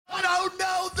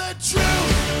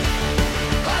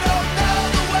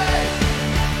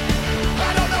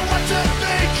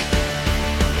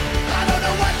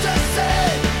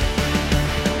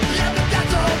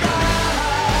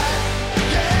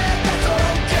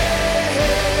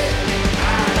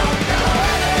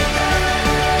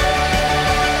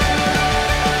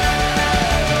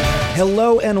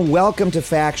Hello and welcome to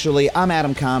Factually. I'm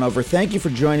Adam Conover. Thank you for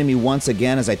joining me once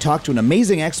again as I talk to an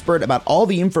amazing expert about all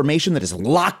the information that is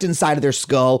locked inside of their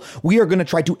skull. We are going to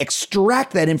try to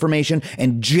extract that information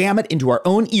and jam it into our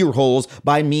own ear holes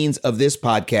by means of this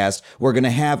podcast. We're going to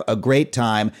have a great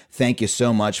time. Thank you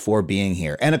so much for being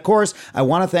here. And of course, I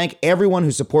want to thank everyone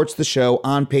who supports the show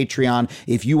on Patreon.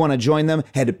 If you want to join them,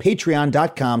 head to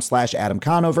patreon.com/Adam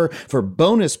Conover for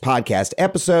bonus podcast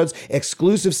episodes,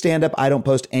 exclusive stand-up I don't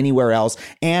post anywhere else,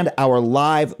 and our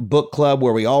live book club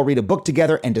where we all read a book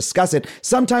together and discuss it,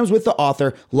 sometimes with the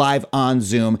author, live on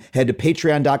Zoom. Head to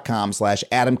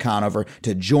patreon.com/Adam Conover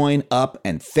to join up,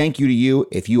 and thank you to you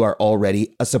if you are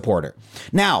already a supporter.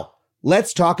 Now,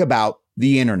 let's talk about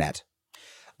the internet.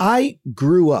 I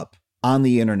grew up on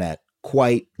the internet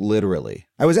quite literally.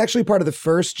 I was actually part of the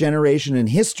first generation in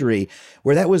history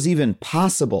where that was even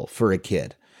possible for a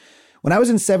kid. When I was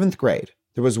in 7th grade,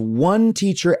 there was one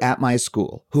teacher at my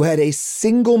school who had a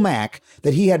single Mac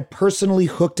that he had personally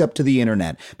hooked up to the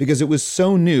internet because it was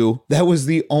so new, that was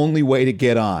the only way to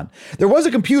get on. There was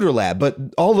a computer lab, but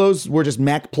all those were just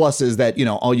Mac Pluses that,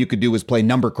 all you could do was play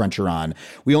Number Cruncher on.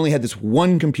 We only had this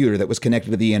one computer that was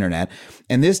connected to the internet,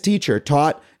 and this teacher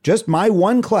taught just my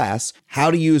one class how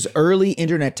to use early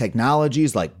internet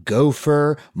technologies like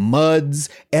Gopher, MUDs,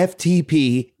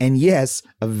 FTP, and yes,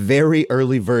 a very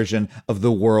early version of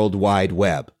the World Wide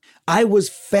Web. I was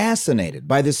fascinated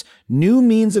by this new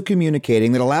means of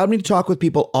communicating that allowed me to talk with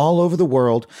people all over the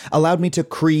world, allowed me to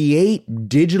create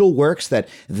digital works that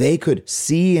they could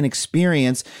see and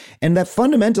experience, and that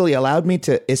fundamentally allowed me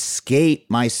to escape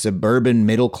my suburban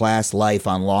middle-class life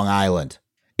on Long Island.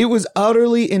 It was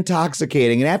utterly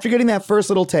intoxicating, and after getting that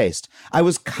first little taste, I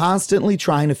was constantly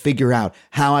trying to figure out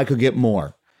how I could get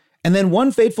more. And then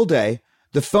one fateful day,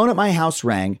 the phone at my house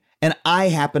rang, and I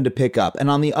happened to pick up. And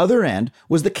on the other end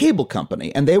was the cable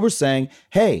company, and they were saying,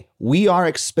 hey, we are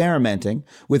experimenting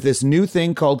with this new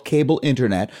thing called cable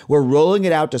internet. We're rolling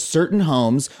it out to certain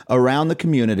homes around the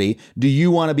community. Do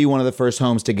you want to be one of the first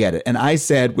homes to get it? And I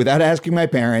said, without asking my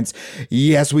parents,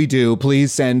 yes, we do.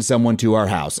 Please send someone to our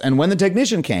house. And when the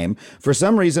technician came, for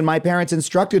some reason, my parents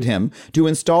instructed him to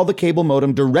install the cable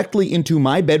modem directly into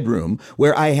my bedroom,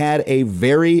 where I had a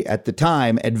very, at the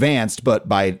time, advanced, but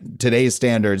by today's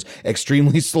standards,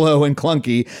 extremely slow and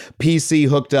clunky PC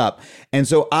hooked up. And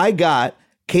so I got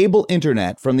cable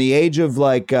internet from the age of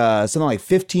something like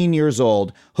 15 years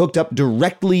old, hooked up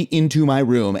directly into my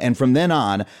room. And from then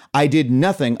on, I did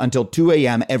nothing until 2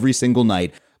 a.m. every single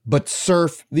night but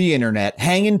surf the internet,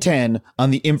 hanging 10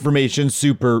 on the information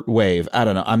super wave. I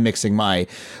don't know, I'm mixing my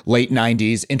late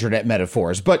 90s internet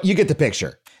metaphors, but you get the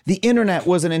picture. The internet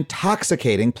was an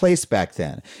intoxicating place back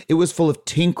then. It was full of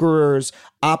tinkerers,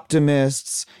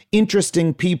 optimists,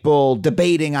 interesting people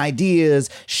debating ideas,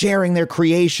 sharing their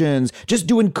creations, just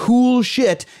doing cool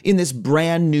shit in this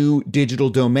brand new digital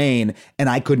domain, and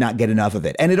I could not get enough of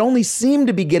it. And it only seemed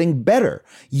to be getting better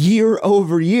year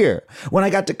over year. When I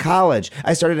got to college,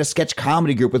 I started a sketch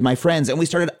comedy group with my friends, and we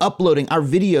started uploading our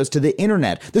videos to the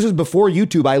internet. This was before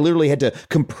YouTube. I literally had to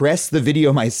compress the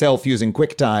video myself using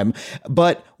QuickTime,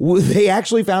 but they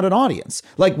actually found an audience.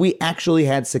 Like, we actually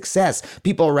had success.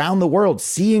 People around the world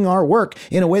seeing our work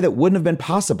in a way that wouldn't have been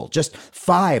possible just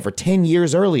 5 or 10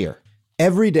 years earlier.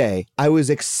 Every day, I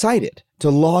was excited to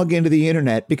log into the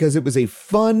internet because it was a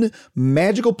fun,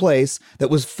 magical place that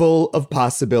was full of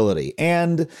possibility.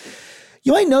 And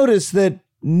you might notice that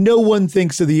no one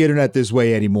thinks of the internet this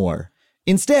way anymore.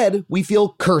 Instead, we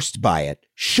feel cursed by it,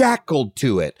 shackled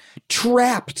to it,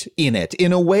 trapped in it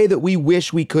in a way that we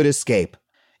wish we could escape.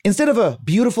 Instead of a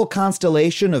beautiful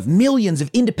constellation of millions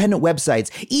of independent websites,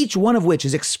 each one of which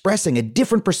is expressing a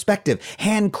different perspective,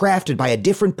 handcrafted by a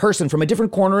different person from a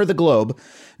different corner of the globe,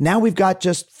 now we've got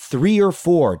just 3 or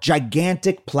 4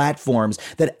 gigantic platforms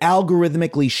that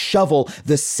algorithmically shovel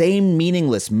the same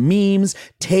meaningless memes,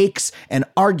 takes, and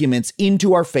arguments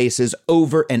into our faces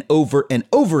over and over and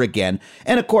over again.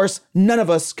 And of course, none of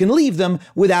us can leave them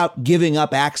without giving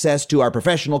up access to our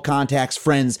professional contacts,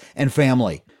 friends, and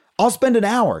family. I'll spend an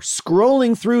hour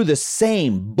scrolling through the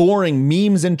same boring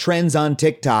memes and trends on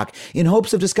TikTok in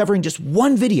hopes of discovering just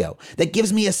one video that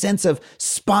gives me a sense of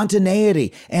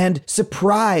spontaneity and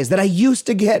surprise that I used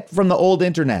to get from the old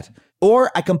internet.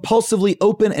 Or I compulsively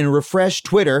open and refresh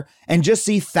Twitter and just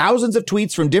see thousands of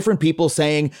tweets from different people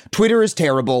saying, Twitter is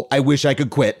terrible, I wish I could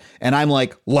quit. And I'm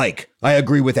like, I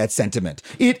agree with that sentiment.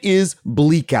 It is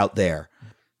bleak out there.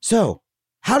 So,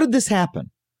 how did this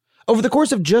happen? Over the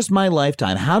course of just my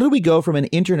lifetime, how did we go from an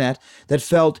internet that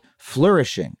felt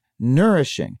flourishing,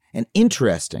 nourishing, and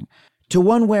interesting to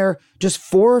one where just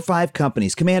 4 or 5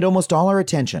 companies command almost all our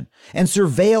attention and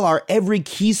surveil our every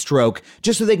keystroke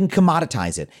just so they can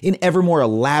commoditize it in ever more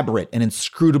elaborate and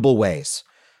inscrutable ways?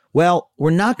 Well,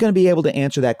 we're not going to be able to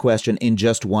answer that question in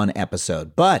just one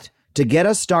episode, but to get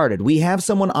us started, we have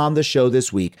someone on the show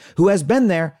this week who has been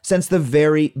there since the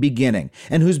very beginning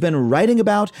and who's been writing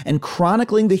about and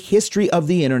chronicling the history of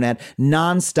the internet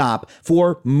nonstop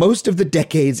for most of the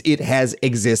decades it has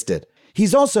existed.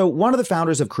 He's also one of the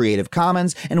founders of Creative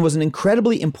Commons and was an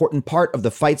incredibly important part of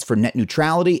the fights for net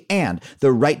neutrality and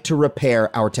the right to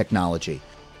repair our technology.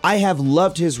 I have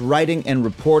loved his writing and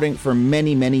reporting for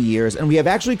many, many years, and we have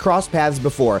actually crossed paths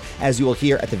before, as you will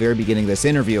hear at the very beginning of this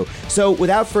interview. So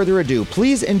without further ado,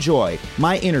 please enjoy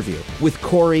my interview with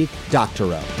Cory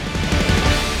Doctorow.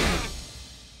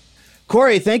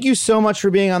 Cory, thank you so much for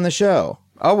being on the show.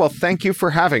 Oh, well, thank you for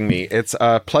having me. It's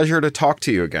a pleasure to talk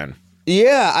to you again.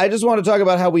 Yeah, I just want to talk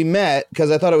about how we met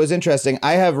because I thought it was interesting.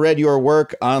 I have read your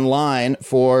work online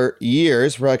for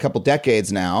years, for a couple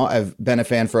decades now. I've been a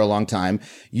fan for a long time.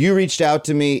 You reached out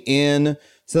to me in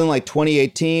something like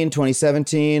 2018,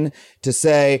 2017 to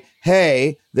say,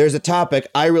 hey, there's a topic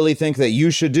I really think that you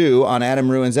should do on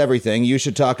Adam Ruins Everything. You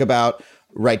should talk about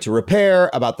right to repair,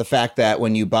 about the fact that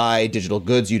when you buy digital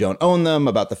goods, you don't own them,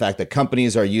 about the fact that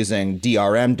companies are using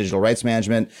DRM, digital rights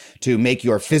management, to make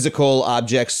your physical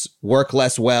objects work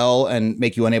less well and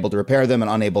make you unable to repair them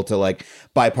and unable to like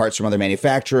buy parts from other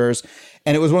manufacturers.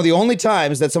 And it was one of the only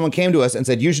times that someone came to us and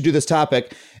said, you should do this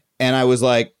topic. And I was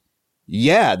like,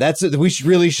 yeah,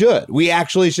 really should. We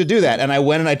actually should do that. And I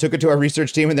went and I took it to our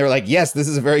research team and they were like, yes, this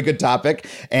is a very good topic.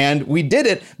 And we did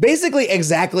it basically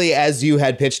exactly as you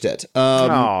had pitched it.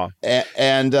 And I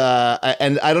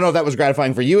don't know if that was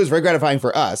gratifying for you. It was very gratifying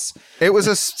for us. It was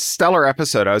a stellar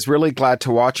episode. I was really glad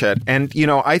to watch it. And, you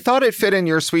know, I thought it fit in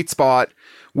your sweet spot,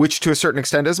 which to a certain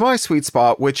extent is my sweet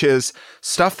spot, which is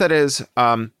stuff that is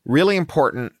really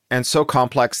important and so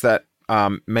complex that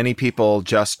many people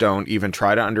just don't even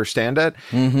try to understand it.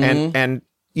 Mm-hmm. And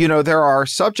you know, there are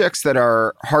subjects that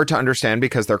are hard to understand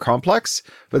because they're complex,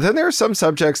 but then there are some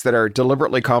subjects that are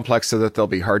deliberately complex so that they'll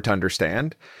be hard to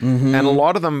understand. Mm-hmm. And a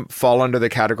lot of them fall under the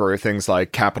category of things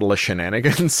like capitalist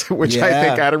shenanigans, which I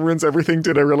think Adam Ruins Everything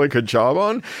did a really good job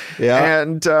on. Yeah.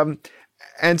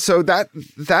 And so that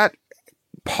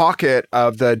pocket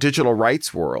of the digital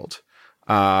rights world,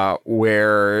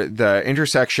 where the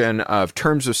intersection of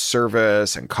terms of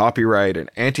service and copyright and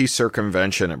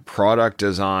anti-circumvention and product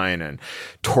design and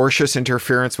tortious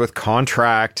interference with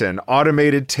contract and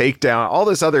automated takedown, all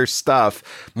this other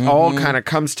stuff all kind of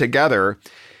comes together,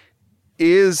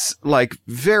 is like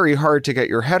very hard to get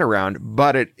your head around,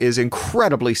 but it is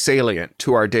incredibly salient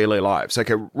to our daily lives. Like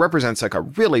it represents like a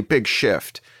really big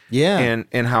shift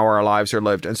in how our lives are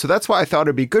lived. And so that's why I thought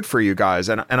it'd be good for you guys.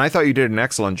 And I thought you did an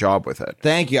excellent job with it.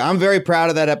 Thank you. I'm very proud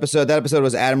of that episode. That episode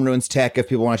was Adam Ruins Tech, if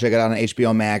people want to check it out on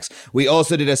HBO Max. We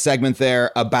also did a segment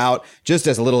there about, just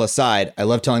as a little aside, I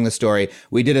love telling the story.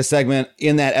 We did a segment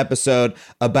in that episode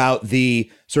about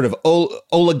the sort of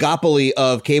oligopoly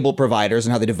of cable providers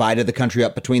and how they divided the country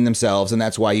up between themselves. And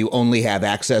that's why you only have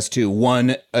access to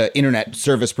one internet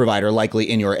service provider likely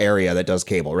in your area that does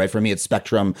cable, right? For me, it's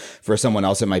Spectrum. For someone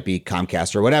else, it might be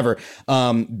Comcast or whatever,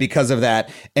 because of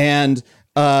that. And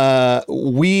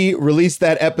we released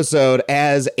that episode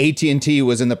as AT&T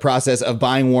was in the process of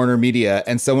buying Warner Media,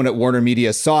 and someone at Warner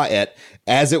Media saw it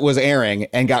as it was airing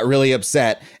and got really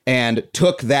upset and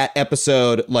took that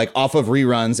episode like off of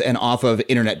reruns and off of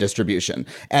internet distribution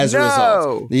as a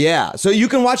result. Yeah. So you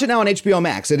can watch it now on HBO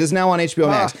Max. It is now on HBO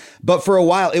Max. But for a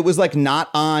while, it was like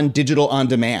not on digital on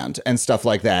demand and stuff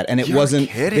like that. And it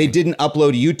wasn't, they didn't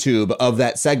upload YouTube of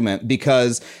that segment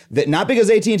because not because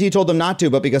AT&T told them not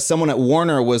to, but because someone at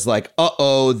Warner was like,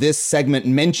 uh-oh, this segment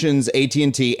mentions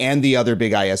AT&T and the other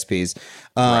big ISPs.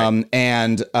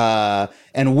 And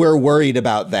we're worried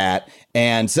about that.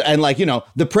 And like, you know,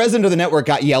 the president of the network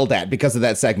got yelled at because of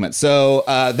that segment. So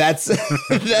that's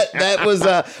that was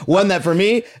one that for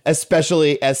me,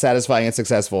 especially as satisfying and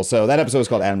successful. So that episode was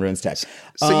called Adam Ruins Tech.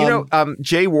 So,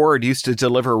 Jay Ward used to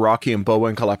deliver Rocky and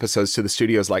Bullwinkle episodes to the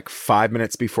studios like 5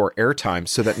 minutes before airtime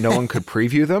so that no one could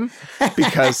preview them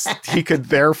because he could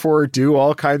therefore do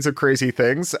all kinds of crazy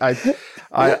things.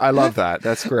 I love that.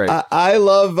 That's great. I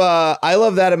love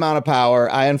that amount of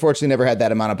power. I unfortunately never had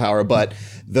that amount of power, but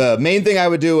The main thing I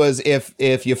would do was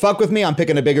if you fuck with me, I'm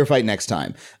picking a bigger fight next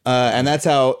time. And that's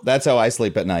how I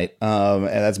sleep at night. And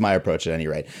that's my approach at any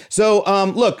rate. So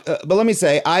look, but let me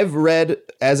say, I've read,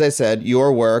 as I said,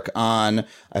 your work on,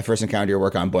 I first encountered your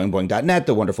work on boingboing.net,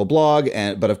 the wonderful blog.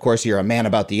 But of course, you're a man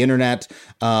about the internet.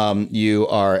 You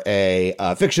are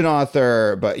a fiction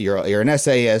author, but you're an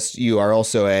essayist. You are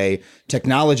also a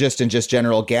technologist and just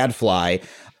general gadfly.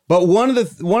 But one of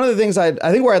the things I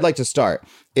think where I'd like to start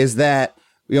is that,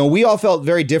 we all felt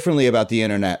very differently about the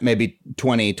internet maybe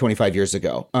 20, 25 years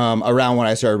ago, around when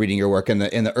I started reading your work in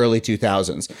the early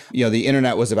 2000s. The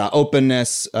internet was about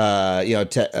openness,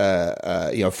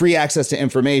 free access to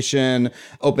information,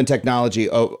 open technology,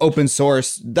 open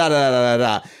source, da da da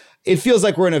da da. It feels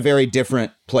like we're in a very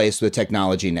different place with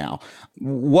technology now.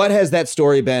 What has that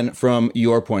story been from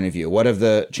your point of view? What have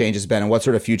the changes been, and what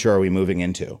sort of future are we moving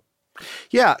into?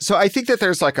 Yeah, so I think that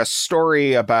there's like a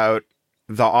story about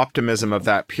the optimism of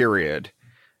that period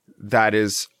that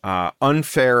is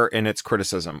unfair in its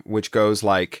criticism, which goes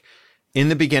like, in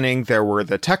the beginning, there were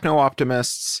the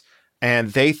techno-optimists,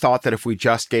 and they thought that if we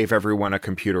just gave everyone a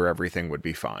computer, everything would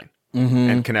be fine.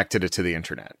 And connected it to the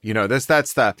internet. That's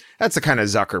the kind of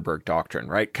Zuckerberg doctrine,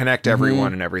 right? Connect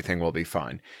everyone and everything will be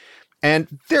fine.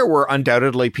 And there were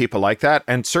undoubtedly people like that,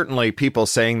 and certainly people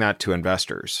saying that to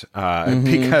investors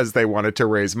because they wanted to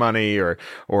raise money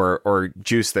or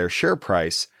juice their share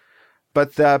price.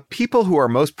 But the people who are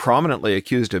most prominently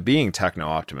accused of being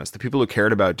techno-optimists, the people who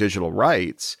cared about digital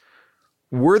rights,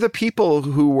 were the people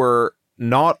who were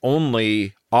not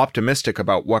only optimistic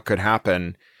about what could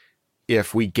happen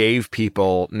if we gave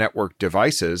people network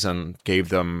devices and gave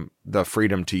them the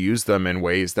freedom to use them in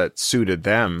ways that suited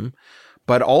them,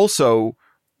 but also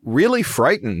really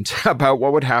frightened about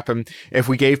what would happen if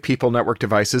we gave people network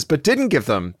devices but didn't give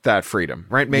them that freedom,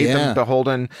 right? Made them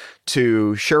beholden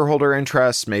to shareholder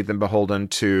interests, made them beholden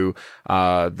to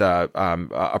the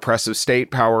oppressive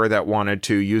state power that wanted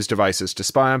to use devices to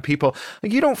spy on people.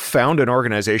 Like, you don't found an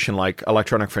organization like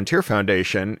Electronic Frontier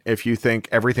Foundation if you think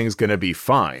everything's going to be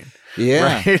fine.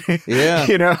 Yeah. Right? Yeah.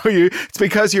 It's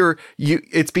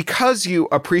because you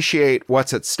appreciate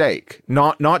what's at stake,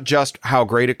 not just how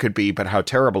great it could be, but how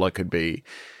terrible it could be,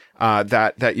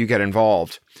 that you get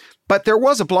involved. But there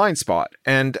was a blind spot,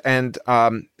 and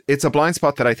it's a blind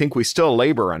spot that I think we still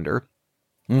labor under,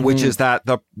 which is that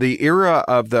the era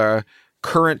of the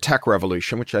current tech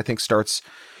revolution, which I think starts,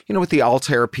 with the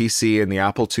Altair PC and the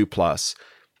Apple II Plus.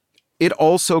 It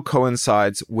also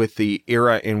coincides with the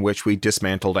era in which we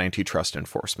dismantled antitrust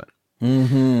enforcement.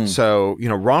 So,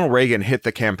 Ronald Reagan hit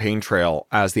the campaign trail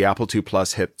as the Apple II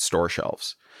Plus hit store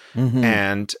shelves.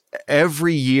 And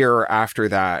every year after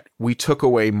that, we took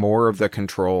away more of the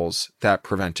controls that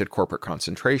prevented corporate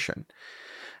concentration.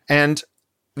 And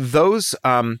those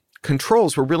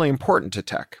controls were really important to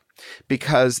tech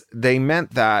because they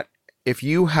meant that if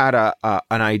you had an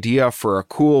idea for a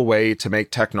cool way to make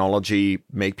technology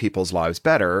make people's lives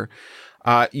better,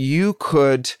 you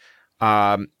could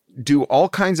do all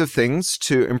kinds of things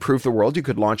to improve the world. You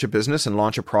could launch a business and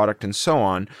launch a product and so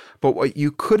on. But what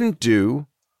you couldn't do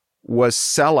was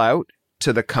sell out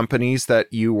to the companies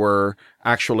that you were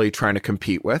actually trying to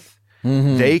compete with.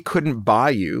 They couldn't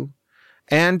buy you.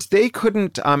 And they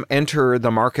couldn't enter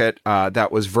the market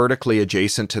that was vertically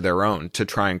adjacent to their own to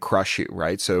try and crush you,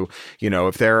 right? So,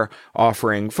 if they're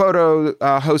offering photo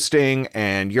hosting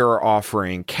and you're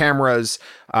offering cameras,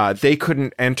 they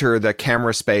couldn't enter the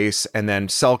camera space and then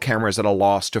sell cameras at a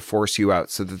loss to force you out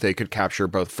so that they could capture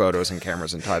both photos and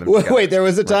cameras and tie them together. Wait, there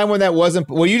was a time when that wasn't...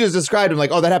 Well, you just described them like,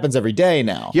 that happens every day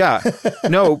now. Yeah.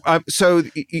 No, so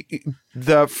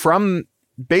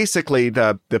basically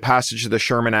the passage of the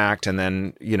Sherman Act, and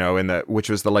then, which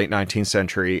was the late 19th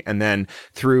century, and then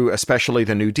through especially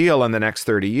the New Deal in the next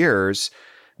 30 years,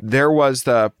 there was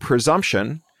the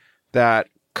presumption that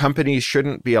companies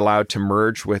shouldn't be allowed to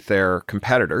merge with their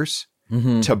competitors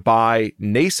to buy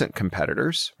nascent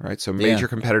competitors, right? So major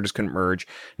competitors couldn't merge,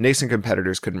 nascent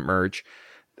competitors couldn't merge,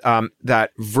 that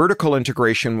vertical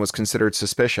integration was considered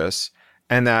suspicious,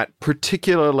 and that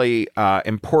particularly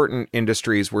important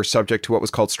industries were subject to what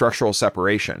was called structural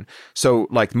separation. So,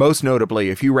 like, most notably,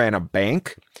 if you ran a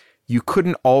bank, you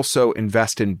couldn't also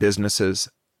invest in businesses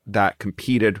that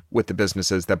competed with the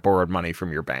businesses that borrowed money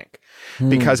from your bank.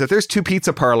 Because if there's two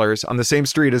pizza parlors on the same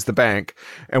street as the bank,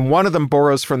 and one of them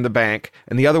borrows from the bank,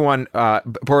 and the other one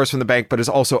borrows from the bank but is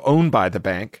also owned by the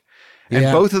bank,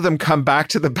 and both of them come back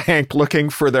to the bank looking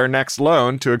for their next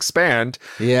loan to expand,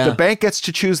 the bank gets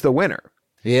to choose the winner.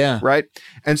 Yeah. Right.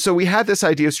 And so we had this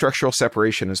idea of structural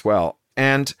separation as well.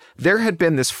 And there had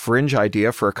been this fringe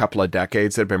idea for a couple of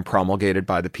decades that had been promulgated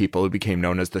by the people who became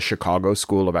known as the Chicago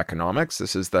School of Economics.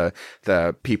 This is the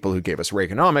people who gave us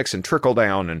Reaganomics and trickle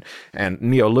down and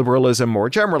neoliberalism more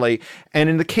generally. And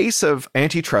in the case of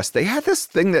antitrust, they had this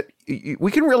thing that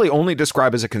we can really only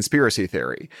describe as a conspiracy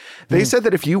theory. They said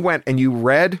that if you went and you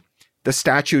read the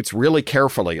statutes really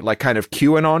carefully, like kind of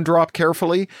QAnon drop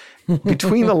carefully,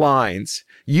 between the lines,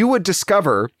 you would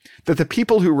discover that the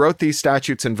people who wrote these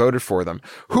statutes and voted for them,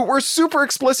 who were super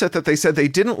explicit that they said they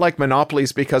didn't like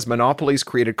monopolies because monopolies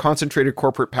created concentrated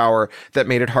corporate power that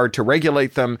made it hard to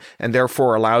regulate them and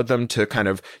therefore allowed them to kind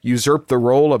of usurp the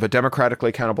role of a democratically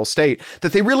accountable state,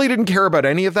 that they really didn't care about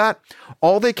any of that.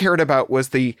 All they cared about was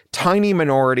the tiny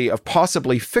minority of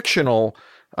possibly fictional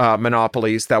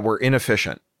monopolies that were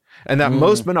inefficient, and that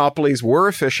most monopolies were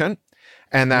efficient.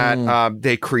 And that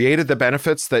they created the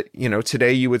benefits that,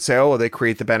 today you would say, oh, they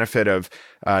create the benefit of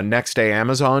next day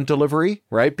Amazon delivery,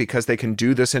 right? Because they can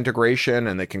do this integration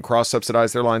and they can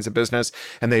cross-subsidize their lines of business,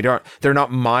 and they're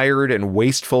not mired in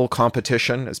wasteful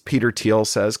competition. As Peter Thiel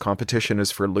says, competition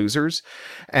is for losers.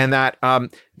 And that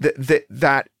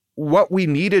that what we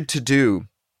needed to do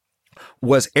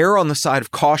was err on the side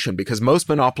of caution, because most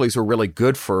monopolies were really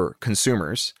good for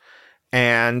consumers.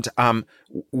 And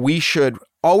we should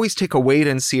always take a wait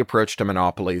and see approach to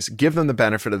monopolies, give them the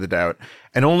benefit of the doubt,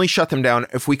 and only shut them down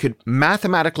if we could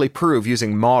mathematically prove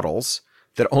using models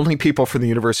that only people from the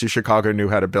University of Chicago knew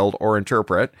how to build or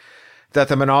interpret, that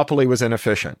the monopoly was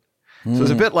inefficient. So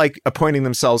it's a bit like appointing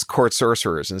themselves court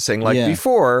sorcerers and saying,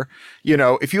 before,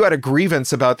 if you had a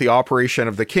grievance about the operation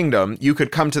of the kingdom, you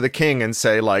could come to the king and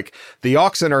say, like, the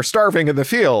oxen are starving in the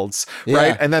fields,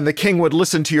 right? And then the king would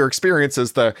listen to your experience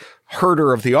as the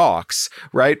herder of the ox,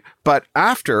 right? But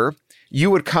after, you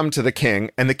would come to the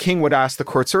king, and the king would ask the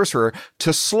court sorcerer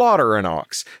to slaughter an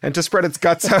ox and to spread its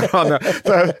guts out on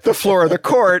the floor of the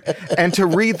court and to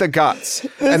read the guts.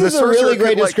 This is a really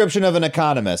great description of an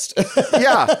economist.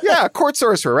 yeah, court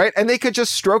sorcerer, right? And they could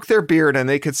just stroke their beard and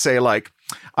they could say, like,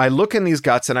 I look in these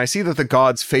guts and I see that the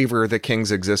gods favor the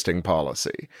king's existing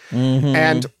policy.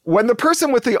 And when the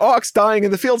person with the ox dying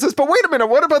in the field says, but wait a minute,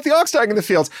 what about the ox dying in the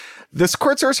fields? This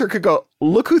court sorcerer could go,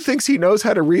 look who thinks he knows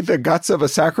how to read the guts of a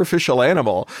sacrificial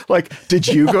animal. Like, did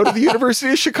you go to the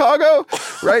University of Chicago?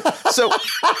 Right? So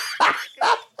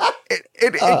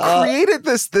it created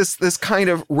this kind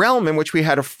of realm in which we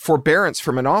had a forbearance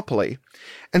for monopoly.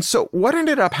 And so what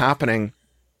ended up happening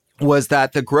was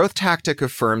that the growth tactic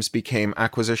of firms became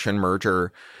acquisition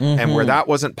merger, and where that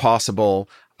wasn't possible,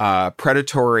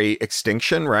 predatory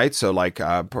extinction, right? So like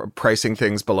pricing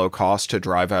things below cost to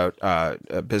drive out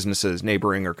businesses,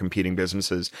 neighboring or competing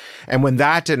businesses. And when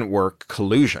that didn't work,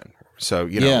 collusion. So,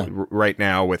 right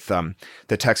now with the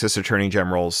Texas Attorney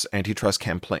General's antitrust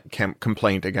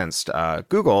complaint against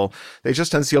Google, they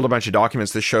just unsealed a bunch of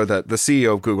documents that show that the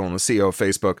CEO of Google and the CEO of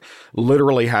Facebook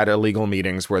literally had illegal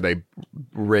meetings where they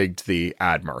rigged the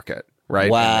ad market. Right.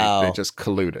 Wow. And they just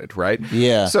colluded. Right.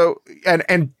 Yeah. So and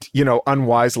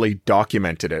unwisely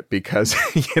documented it because,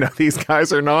 these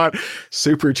guys are not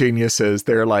super geniuses.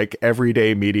 They're like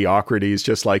everyday mediocrities,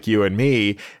 just like you and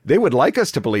me. They would like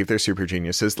us to believe they're super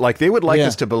geniuses. Like they would like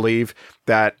us to believe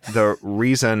that the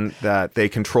reason that they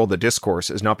control the discourse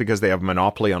is not because they have a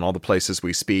monopoly on all the places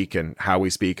we speak and how we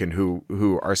speak and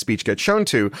who our speech gets shown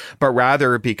to, but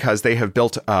rather because they have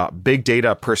built a big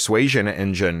data persuasion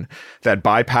engine that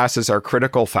bypasses our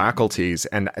critical faculties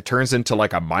and it turns into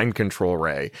like a mind control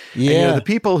ray. Yeah. And, the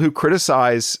people who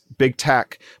criticize big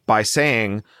tech by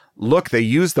saying, look, they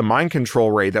used the mind control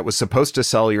ray that was supposed to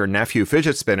sell your nephew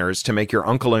fidget spinners to make your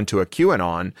uncle into a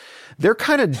QAnon, they're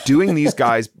kind of doing these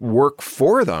guys work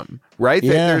for them, right?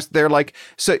 Yeah. They're like,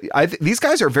 so these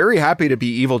guys are very happy to be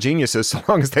evil geniuses so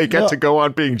long as they get to go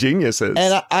on being geniuses.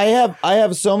 And I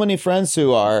have so many friends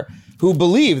who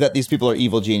believe that these people are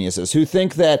evil geniuses, who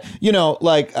think that,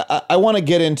 I want to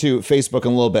get into Facebook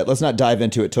in a little bit. Let's not dive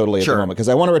into it totally at the moment, because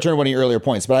I want to return to one of your earlier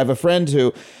points. But I have a friend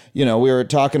who, we were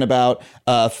talking about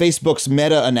Facebook's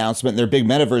Meta announcement, their big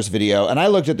metaverse video. And I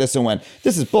looked at this and went,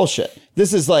 this is bullshit.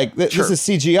 This is this is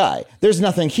CGI. There's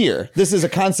nothing here. This is a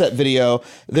concept video.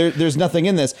 There's nothing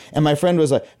in this. And my friend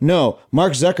was like, no,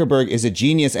 Mark Zuckerberg is a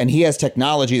genius and he has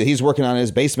technology that he's working on in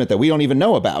his basement that we don't even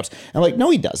know about. I'm like,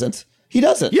 no, he doesn't. He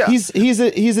doesn't. Yeah. He's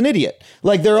an idiot.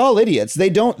 Like, they're all idiots.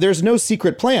 There's no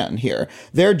secret plan here.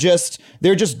 They're just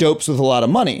dopes with a lot of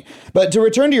money. But to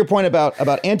return to your point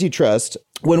about antitrust,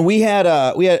 when we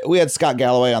had Scott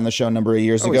Galloway on the show a number of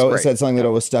years ago, said something that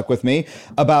always stuck with me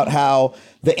about how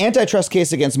the antitrust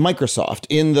case against Microsoft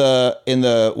in the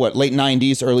late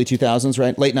 90s, early 2000s,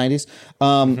 right? Late 90s,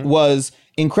 was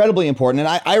incredibly important.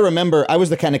 And I remember I was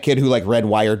the kind of kid who like read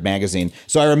Wired magazine,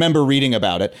 so I remember reading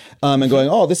about it and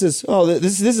going, this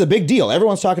is a big deal.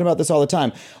 Everyone's talking about this all the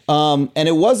time, and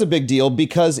it was a big deal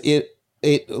because it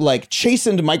like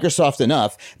chastened Microsoft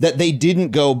enough that they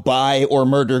didn't go buy or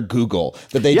murder Google,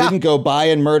 that they didn't go buy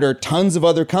and murder tons of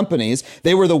other companies.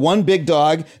 They were the one big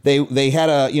dog. They had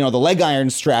the leg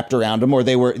iron strapped around them, or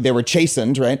they were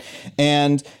chastened, right?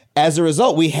 And as a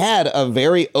result, we had a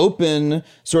very open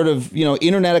sort of,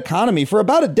 internet economy for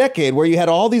about a decade where you had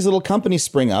all these little companies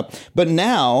spring up. But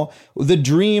now the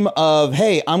dream of,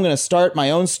 hey, I'm going to start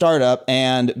my own startup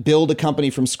and build a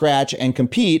company from scratch and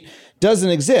compete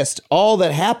doesn't exist. All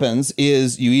that happens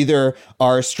is you either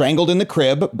are strangled in the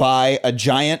crib by a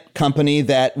giant company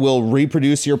that will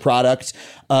reproduce your product,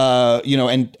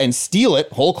 and steal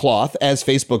it whole cloth, as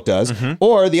Facebook does. Mm-hmm.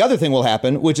 Or the other thing will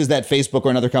happen, which is that Facebook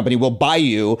or another company will buy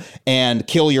you and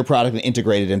kill your product and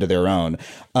integrate it into their own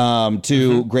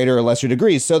to greater or lesser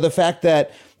degrees. So the fact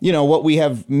that, what we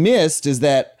have missed is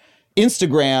that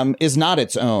Instagram is not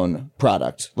its own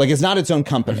product. Like, it's not its own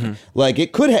company. Mm-hmm. Like,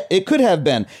 it could have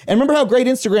been. And remember how great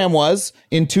Instagram was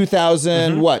in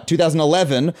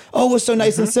 2011? Oh, it was so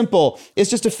nice and simple. It's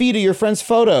just a feed of your friends'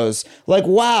 photos. Like,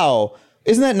 wow.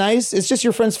 Isn't that nice? It's just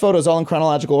your friends' photos all in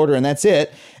chronological order, and that's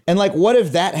it. And like, what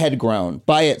if that had grown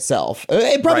by itself?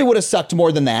 It probably would have sucked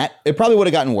more than that. It probably would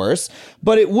have gotten worse,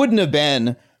 but it wouldn't have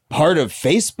been part of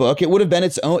Facebook. It would have been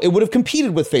its own. It would have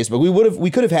competed with Facebook. We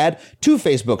could have had 2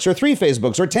 Facebooks or 3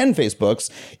 Facebooks or 10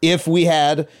 Facebooks if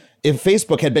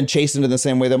Facebook had been chastened in the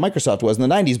same way that Microsoft was in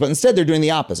the 90s. But instead, they're doing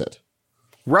the opposite.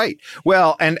 Right.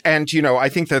 Well, and I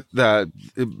think that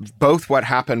both what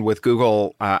happened with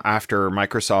Google after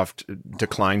Microsoft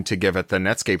declined to give it the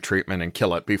Netscape treatment and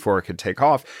kill it before it could take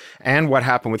off, and what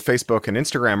happened with Facebook and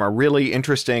Instagram are really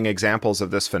interesting examples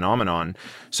of this phenomenon.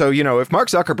 So, if Mark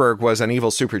Zuckerberg was an evil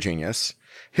super genius,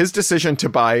 his decision to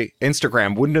buy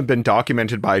Instagram wouldn't have been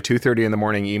documented by a 2:30 in the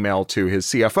morning email to his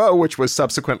CFO, which was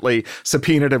subsequently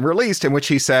subpoenaed and released, in which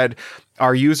he said,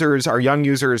 our young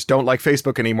users don't like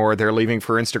Facebook anymore. They're leaving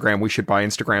for Instagram. We should buy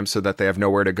Instagram so that they have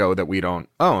nowhere to go that we don't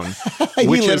own. He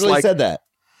literally said that.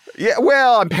 Yeah,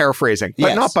 well, I'm paraphrasing,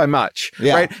 but not by much,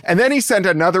 right? And then he sent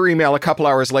another email a couple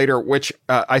hours later, which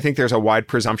I think there's a wide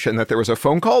presumption that there was a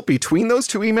phone call between those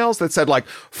 2 emails that said, like,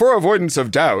 for avoidance of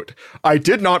doubt, I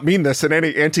did not mean this in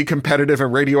any anti-competitive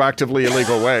and radioactively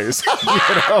illegal ways.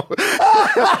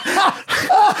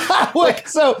 Wait,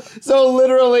 so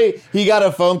literally he got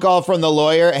a phone call from the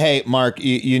lawyer. Hey, Mark,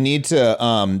 you need to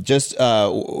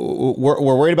we're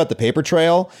worried about the paper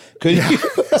trail. Could you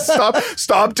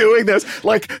stop doing this?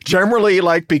 Like, generally,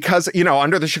 like, because,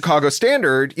 under the Chicago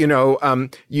Standard,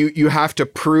 you have to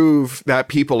prove that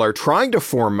people are trying to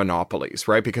form monopolies,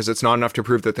 right? Because it's not enough to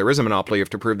prove that there is a monopoly. You have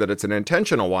to prove that it's an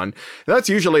intentional one. That's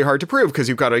usually hard to prove because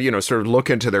you've got to, sort of look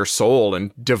into their soul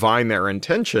and divine their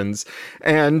intentions.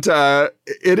 And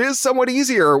it is somewhat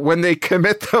easier when they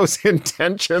commit those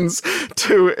intentions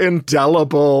to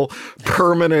indelible,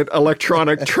 permanent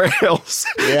electronic trails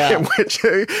in which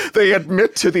they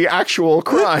admit to the actual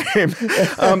crime.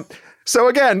 So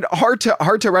again, hard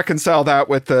to reconcile that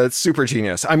with the super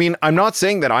genius. I mean, I'm not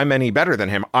saying that I'm any better than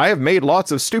him. I have made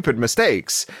lots of stupid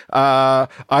mistakes.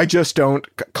 I just don't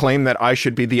claim that I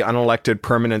should be the unelected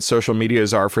permanent social media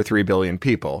czar for 3 billion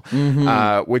people,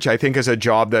 which I think is a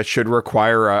job that should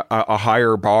require a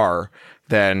higher bar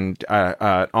than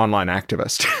online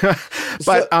activist.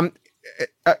 But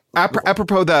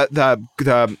apropos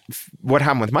the what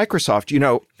happened with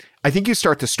Microsoft, I think you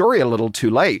start the story a little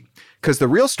too late. Because the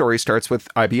real story starts with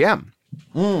IBM,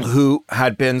 who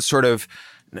had been sort of,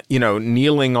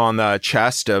 kneeling on the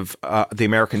chest of the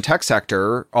American tech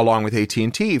sector along with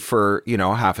AT&T for,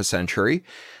 half a century,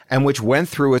 and which went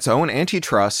through its own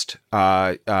antitrust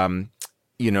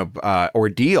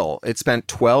ordeal. It spent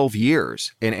 12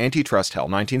 years in antitrust hell,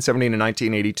 1970 to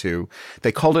 1982.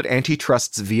 They called it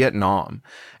Antitrust's Vietnam.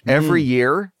 Every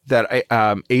year that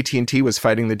AT&T was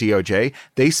fighting the DOJ,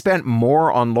 they spent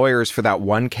more on lawyers for that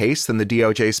one case than the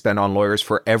DOJ spent on lawyers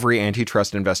for every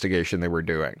antitrust investigation they were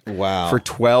doing. Wow. For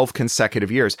 12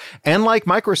 consecutive years. And like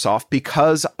Microsoft,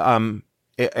 because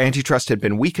antitrust had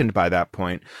been weakened by that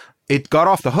point, it got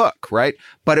off the hook, right?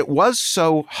 But it was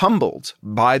so humbled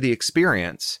by the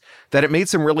experience that it made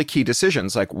some really key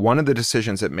decisions. Like, one of the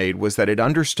decisions it made was that it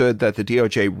understood that the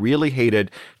DOJ really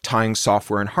hated tying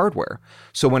software and hardware.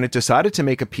 So when it decided to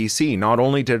make a PC, not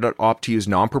only did it opt to use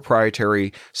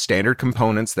non-proprietary standard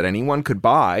components that anyone could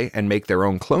buy and make their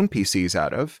own clone PCs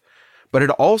out of, but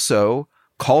it also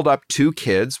called up 2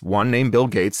 kids, one named Bill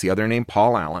Gates, the other named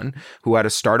Paul Allen, who had a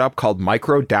startup called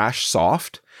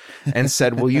Micro-Soft, and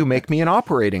said, will you make me an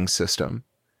operating system?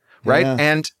 right? Yeah.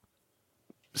 And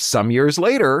some years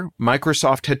later,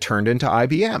 Microsoft had turned into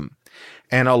IBM.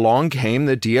 And along came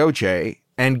the DOJ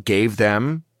and gave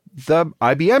them the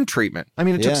IBM treatment. I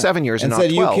mean, it took 7 years and not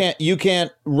said 12. you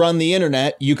can't run the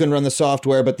internet. You can run the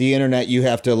software, but the internet you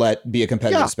have to let be a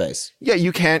competitive space. Yeah,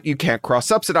 you can't cross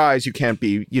subsidize. You can't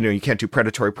be, you can't do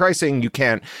predatory pricing. You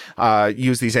can't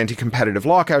use these anti-competitive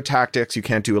lockout tactics. You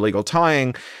can't do illegal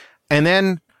tying. And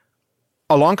then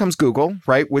along comes Google,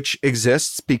 right, which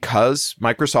exists because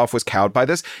Microsoft was cowed by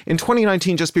this. In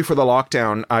 2019, just before the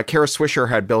lockdown, Kara Swisher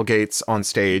had Bill Gates on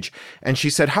stage, and she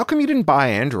said, "How come you didn't buy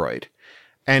Android?"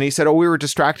 And he said, "Oh, we were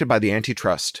distracted by the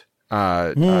antitrust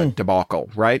debacle,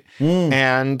 right?"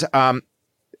 And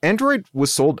Android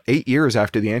was sold 8 years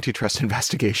after the antitrust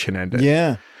investigation ended.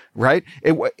 Yeah. Right?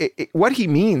 What he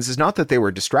means is not that they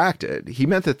were distracted. He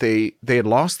meant that they had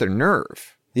lost their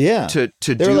nerve. Yeah. To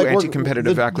do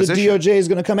anti-competitive acquisition. The DOJ is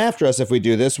going to come after us if we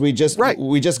do this. We just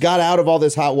got out of all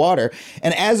this hot water.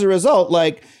 And as a result,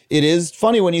 like, it is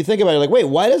funny when you think about it, like, wait,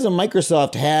 why doesn't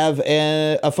Microsoft have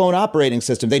a phone operating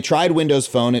system? They tried Windows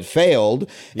Phone, it failed,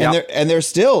 and they're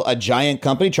still a giant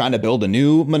company trying to build a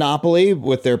new monopoly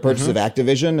with their purchase of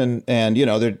Activision,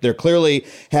 and they're clearly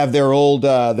have their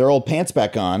old pants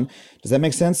back on. Does that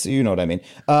make sense? You know what I mean?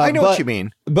 I know what you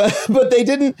mean. But they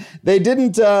didn't.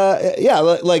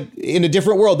 Like in a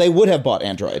different world, they would have bought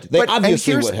Android. They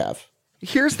obviously would have.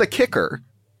 Here's the kicker: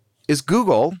 is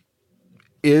Google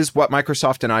is what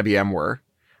Microsoft and IBM were,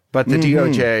 but the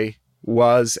DOJ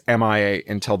was MIA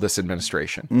until this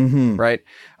administration, right?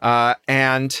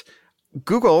 And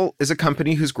Google is a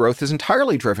company whose growth is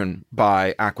entirely driven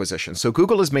by acquisition. So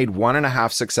Google has made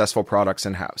 1.5 successful products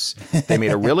in-house. They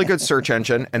made a really good search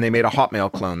engine, and they made a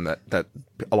Hotmail clone that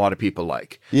a lot of people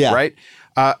like, right?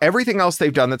 Everything else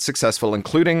they've done that's successful,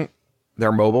 including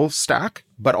their mobile stack,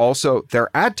 but also their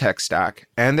ad tech stack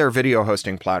and their video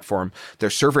hosting platform, their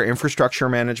server infrastructure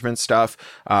management stuff,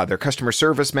 their customer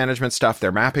service management stuff,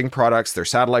 their mapping products, their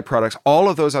satellite products, all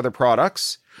of those other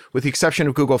products, with the exception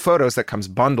of Google Photos that comes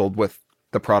bundled with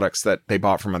the products that they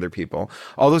bought from other people.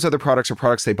 All those other products are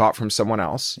products they bought from someone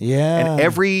else. Yeah. And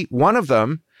every one of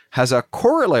them has a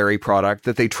corollary product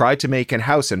that they tried to make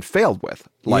in-house and failed with,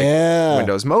 like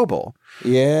Windows Mobile.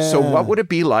 Yeah. So what would it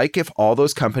be like if all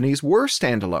those companies were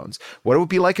standalones? What it would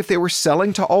be like if they were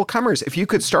selling to all comers? If you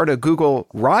could start a Google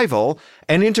rival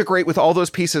and integrate with all those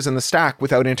pieces in the stack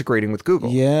without integrating with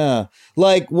Google. Yeah.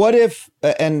 Like, what if,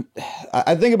 and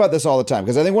I think about this all the time,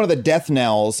 because I think one of the death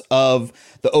knells of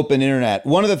the open internet,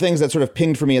 one of the things that sort of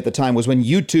pinged for me at the time was when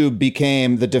YouTube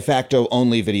became the de facto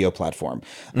only video platform.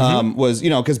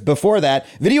 Because before that,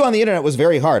 video on the internet was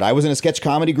very hard. I was in a sketch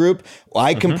comedy group.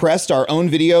 I compressed our own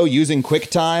video using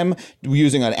QuickTime,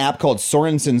 using an app called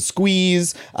Sorensen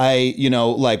Squeeze. I,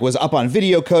 was up on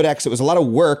video codecs. It was a lot of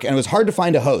work, and it was hard to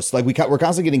find a host. Like, we're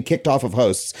constantly getting kicked off of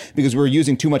hosts because we were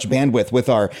using too much bandwidth with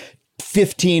our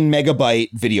 15 megabyte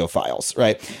video files,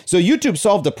 right? So YouTube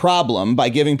solved the problem by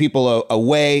giving people a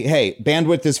way, hey,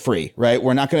 bandwidth is free, right?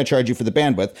 We're not going to charge you for the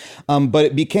bandwidth. But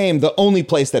it became the only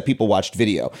place that people watched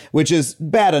video, which is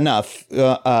bad enough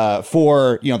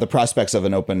for, the prospects of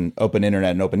an open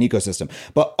internet and open ecosystem.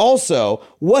 But also,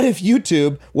 what if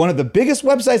YouTube, one of the biggest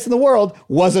websites in the world,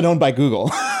 wasn't owned by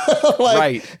Google?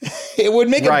 It would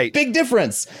make a big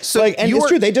difference. So and it's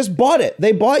true, they just bought it.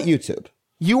 They bought YouTube.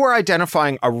 You are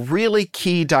identifying a really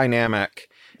key dynamic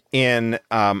in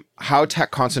how tech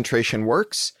concentration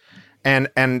works. And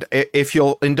if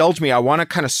you'll indulge me, I want to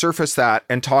kind of surface that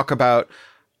and talk about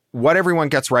what everyone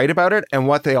gets right about it and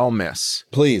what they all miss.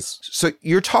 Please. So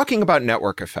you're talking about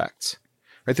network effects,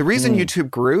 right? The reason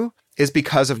YouTube grew is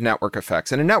because of network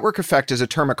effects. And a network effect is a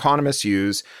term economists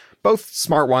use, both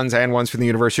smart ones and ones from the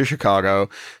University of Chicago,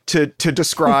 to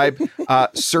describe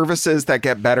services that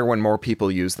get better when more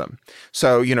people use them.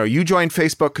 So, you joined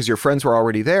Facebook because your friends were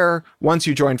already there. Once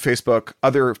you joined Facebook,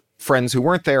 other friends who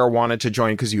weren't there wanted to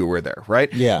join because you were there,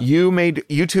 right? Yeah. You made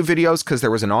YouTube videos because there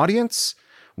was an audience.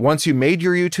 Once you made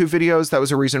your YouTube videos, that was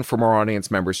a reason for more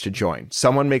audience members to join.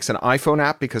 Someone makes an iPhone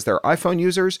app because they're iPhone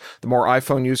users. The more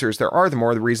iPhone users there are, the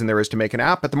more the reason there is to make an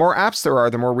app. But the more apps there are,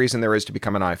 the more reason there is to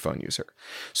become an iPhone user.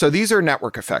 So these are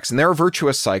network effects, and they're a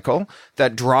virtuous cycle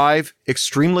that drive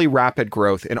extremely rapid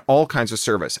growth in all kinds of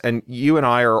service. And you and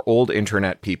I are old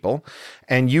internet people,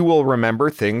 and you will remember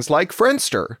things like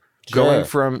Friendster. Sure. Going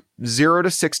from 0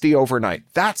 to 60 overnight.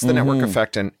 That's the network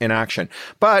effect in action.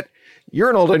 But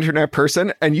you're an old internet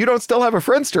person and you don't still have a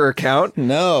Friendster account.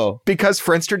 No. Because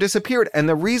Friendster disappeared. And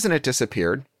the reason it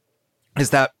disappeared is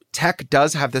that tech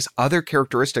does have this other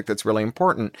characteristic that's really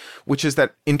important, which is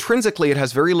that intrinsically it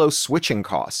has very low switching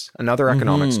costs, another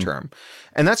economics term.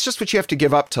 And that's just what you have to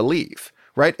give up to leave,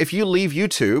 right? If you leave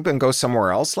YouTube and go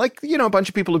somewhere else, like, a bunch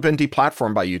of people who've been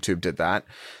deplatformed by YouTube did that,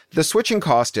 the switching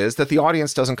cost is that the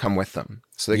audience doesn't come with them.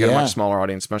 So they get a much smaller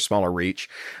audience, much smaller reach.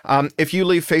 If you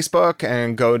leave Facebook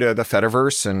and go to the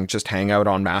Fediverse and just hang out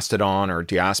on Mastodon or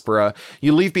Diaspora,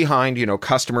 you leave behind,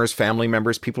 customers, family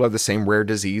members, people who have the same rare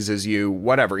disease as you,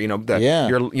 whatever,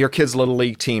 your kid's Little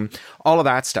League team, all of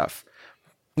that stuff.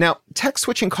 Now, tech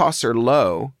switching costs are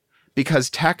low because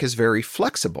tech is very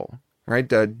flexible, right?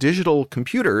 Digital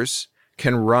computers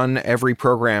can run every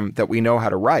program that we know how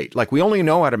to write. Like, we only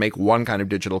know how to make one kind of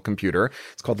digital computer.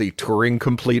 It's called the Turing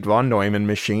Complete von Neumann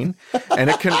machine. And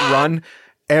it can run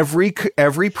every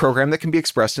program that can be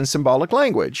expressed in symbolic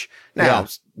language. Now,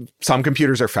 some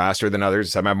computers are faster than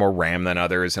others. Some have more RAM than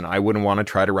others. And I wouldn't want to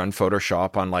try to run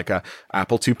Photoshop on like a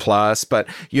Apple II Plus. But,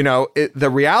 the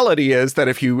reality is that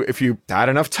if you had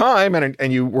enough time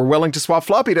and you were willing to swap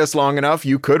floppy disks long enough,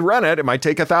 you could run it. It might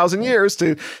take 1,000 years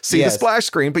to see the splash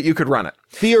screen, but you could run it.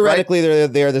 Theoretically, right?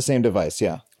 they're the same device.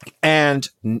 Yeah. And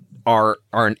our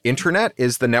internet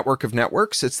is the network of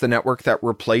networks. It's the network that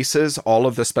replaces all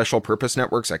of the special purpose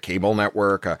networks, a cable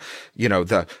network,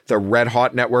 the red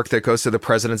hot network that goes to the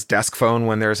president's desk phone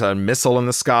when there's a missile in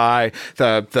the sky,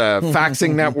 the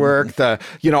faxing network,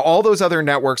 all those other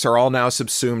networks are all now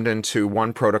subsumed into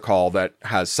one protocol that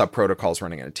has sub protocols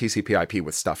running in it, TCP/IP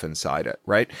with stuff inside it,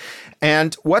 right?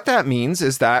 And what that means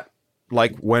is that,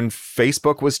 like, when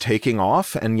Facebook was taking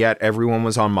off and yet everyone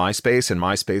was on MySpace, and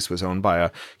MySpace was owned by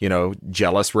a,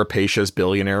 jealous, rapacious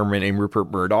billionaire named Rupert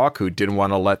Murdoch who didn't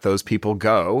want to let those people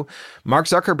go, Mark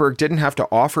Zuckerberg didn't have to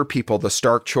offer people the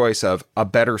stark choice of a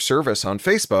better service on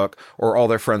Facebook or all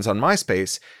their friends on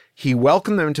MySpace. He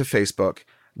welcomed them to Facebook,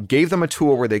 gave them a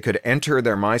tool where they could enter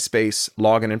their MySpace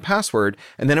login and password,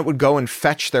 and then it would go and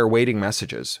fetch their waiting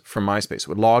messages from MySpace. It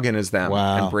would log in as them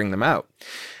and bring them out.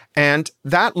 And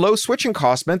that low switching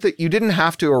cost meant that you didn't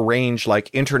have to arrange like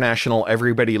international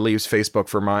everybody leaves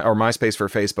Facebook or MySpace for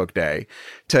Facebook Day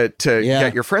to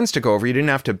get your friends to go over. You didn't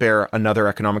have to bear another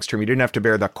economic stream. You didn't have to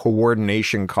bear the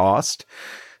coordination cost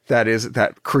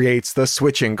that creates the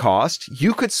switching cost.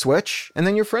 You could switch, and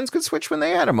then your friends could switch when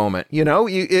they had a moment.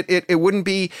 It wouldn't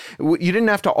be, you didn't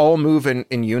have to all move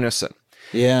in unison.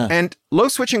 Yeah. And low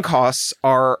switching costs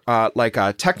are like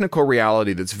a technical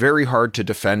reality that's very hard to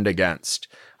defend against.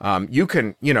 You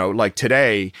can, like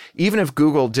today, even if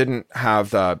Google didn't have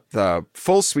the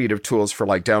full suite of tools for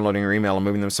like downloading your email and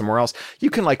moving them somewhere else, you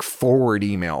can like forward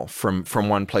email from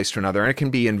one place to another, and it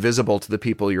can be invisible to the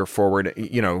people you're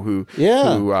who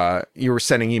you were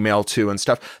sending email to and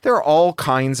stuff. There are all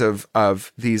kinds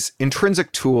of these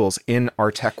intrinsic tools in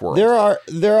our tech world.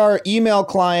 There are email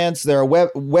clients, there are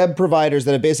web providers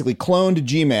that have basically cloned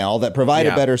Gmail that provide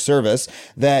a better service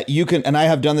that you can, and I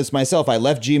have done this myself. I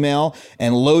left Gmail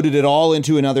and loaded it all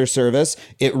into another service.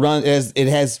 It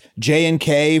has J and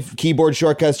K keyboard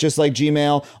shortcuts just like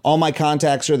Gmail. All my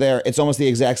contacts are there. It's almost the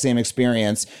exact same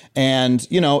experience. And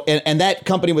and that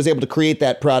company was able to create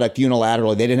that product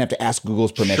unilaterally. They didn't have to ask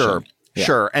Google's permission. Sure. Yeah.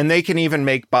 Sure. And they can even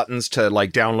make buttons to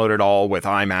like download it all with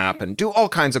IMAP and do all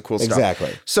kinds of cool stuff.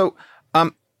 Exactly. So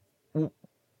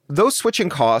those switching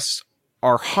costs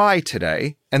are high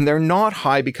today, and they're not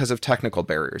high because of technical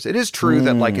barriers. It is true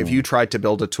that like if you tried to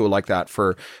build a tool like that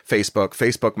for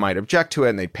Facebook might object to it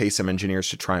and they'd pay some engineers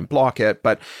to try and block it.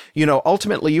 But,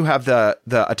 ultimately you have the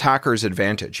attacker's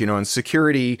advantage. In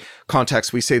security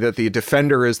context, we say that the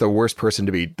defender is the worst person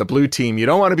to be. The blue team, you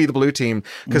don't want to be the blue team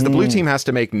because the blue team has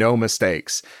to make no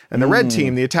mistakes. And the red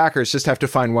team, the attackers just have to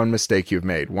find one mistake you've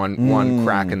made, one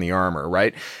crack in the armor,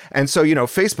 right? And so,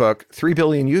 Facebook, 3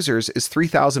 billion users is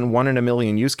 3,001 in a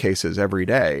million use cases every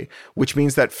day, which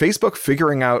means that Facebook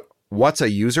figuring out what's a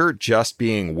user just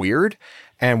being weird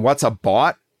and what's a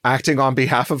bot acting on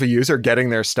behalf of a user getting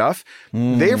their stuff,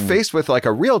 they're faced with like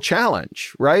a real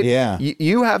challenge, right? Yeah.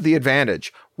 You have the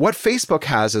advantage. What Facebook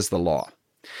has is the law.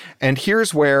 And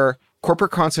here's where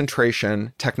corporate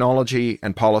concentration, technology,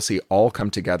 and policy all come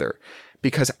together.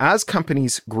 Because as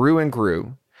companies grew and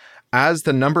grew, as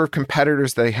the number of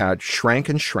competitors they had shrank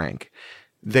and shrank,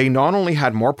 they not only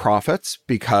had more profits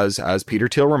because, as Peter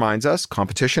Thiel reminds us,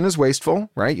 competition is wasteful,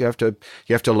 right? You have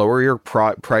to lower your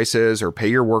prices or pay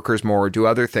your workers more, or do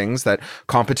other things that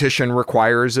competition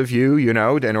requires of you, in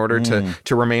order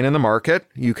to remain in the market.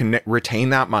 You can retain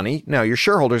that money. Now, your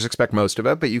shareholders expect most of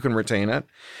it, but you can retain it.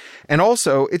 And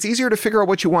also, it's easier to figure out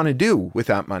what you want to do with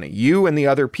that money. You and the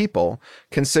other people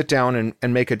can sit down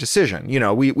and make a decision.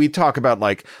 We talk about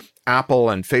like Apple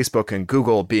and Facebook and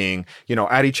Google being,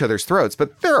 at each other's throats,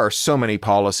 but there are so many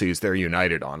policies they're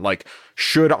united on. Like,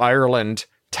 should Ireland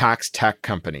tax tech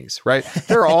companies, right?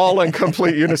 They're all in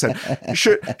complete unison.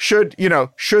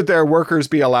 Should their workers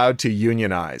be allowed to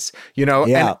unionize?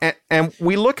 And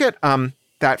we look at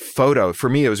that photo. For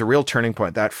me, it was a real turning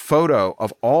point. That photo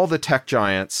of all the tech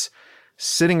giants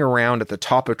sitting around at the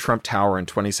top of Trump Tower in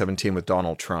 2017 with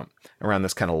Donald Trump around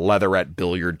this kind of leatherette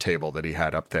billiard table that he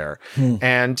had up there.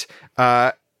 And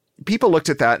people looked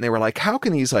at that and they were like, how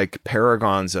can these like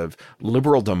paragons of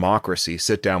liberal democracy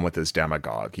sit down with this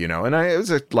demagogue, And it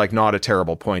was not a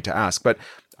terrible point to ask. But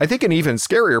I think an even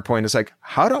scarier point is like,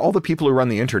 how do all the people who run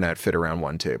the internet fit around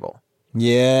one table?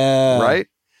 Yeah. Right?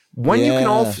 When you can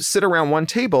all sit around one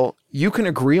table, you can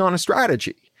agree on a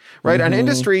strategy, right? An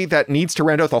industry that needs to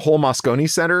rent out the whole Moscone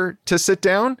Center to sit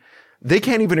down, they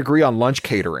can't even agree on lunch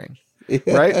catering.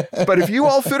 Right. But if you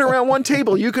all fit around one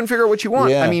table, you can figure out what you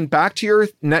want. I mean, back to your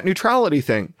net neutrality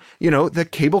thing, the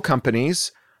cable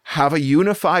companies have a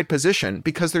unified position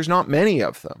because there's not many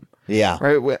of them. Yeah.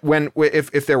 Right.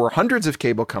 If there were hundreds of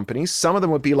cable companies, some of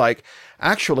them would be like,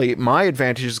 actually, my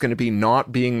advantage is going to be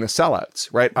not being the sellouts.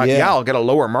 Right. I'll get a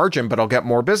lower margin, but I'll get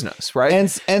more business. Right.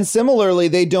 And similarly,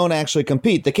 they don't actually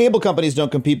compete. The cable companies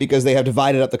don't compete because they have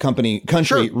divided up the country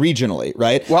regionally.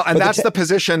 Right. Well, and that's the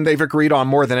position they've agreed on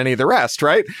more than any of the rest.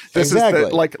 Right. This is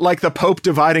like the Pope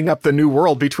dividing up the new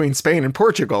world between Spain and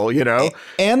Portugal,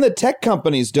 And the tech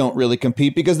companies don't really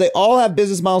compete because they all have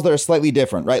business models that are slightly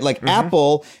different. Right. Like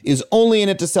Apple is only in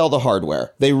it to sell the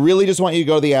hardware. They really just want you to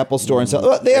go to the Apple store and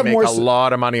sell. They have make more. A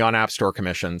lot of money on App Store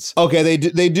commissions. Okay,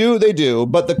 they do.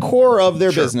 But the core of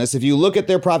their business, if you look at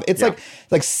their profit, it's like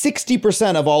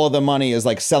 60% of all of the money is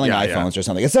like selling iPhones or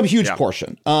something. It's some huge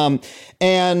portion.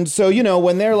 And so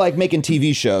when they're like making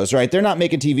TV shows, right? They're not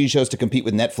making TV shows to compete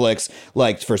with Netflix,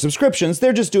 like for subscriptions.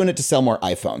 They're just doing it to sell more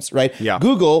iPhones, right? Yeah.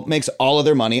 Google makes all of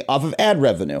their money off of ad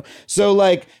revenue. So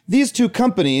like these two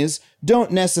companies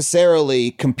don't necessarily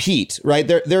compete, right?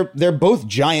 They're both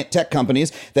giant tech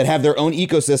companies that have their own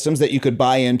ecosystems that you could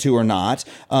buy into or not.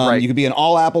 You could be an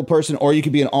all Apple person or you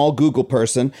could be an all Google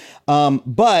person.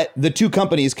 But the two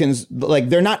companies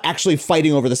they're not actually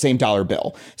fighting over the same dollar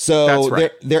bill. So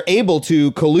they're able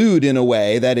to collude in a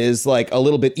way that is like a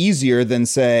little bit easier than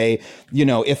say,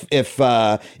 if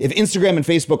Instagram and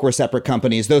Facebook were separate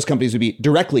companies, those companies would be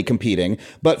directly competing.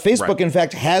 But Facebook, in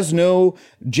fact, has no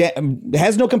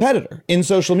competitor in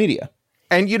social media.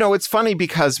 And, it's funny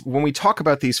because when we talk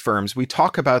about these firms, we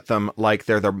talk about them like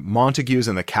they're the Montagues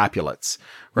and the Capulets,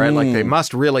 right? Like they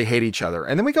must really hate each other.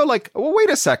 And then we go like, well, wait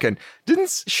a second. Didn't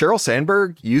Sheryl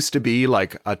Sandberg used to be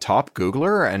like a top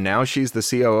Googler and now she's the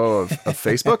COO of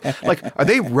Facebook? Like, are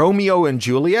they Romeo and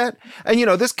Juliet? And,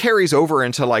 this carries over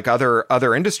into like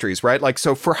other industries, right? Like,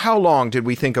 so for how long did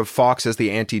we think of Fox as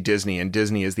the anti-Disney and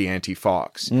Disney as the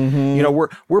anti-Fox?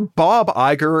 We're Bob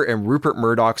Iger and Rupert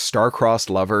Murdoch star-crossed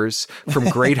lovers from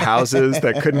great houses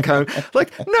that couldn't come.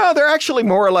 Like, no, they're actually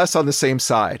more or less on the same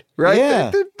side, right?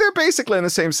 Yeah. They're basically on the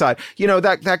same side.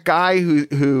 That guy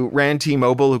who ran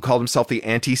T-Mobile, who called himself the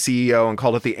anti-CEO and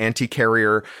called it the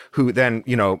anti-carrier, who then,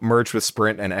 merged with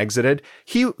Sprint and exited.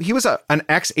 He was an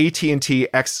ex-AT&T,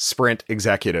 ex-Sprint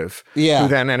executive who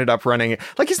then ended up running it.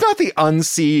 Like, he's not the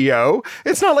un-CEO.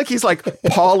 It's not like he's like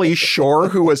Pauly Shore,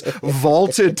 who was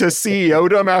vaulted to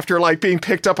CEO-dom after like being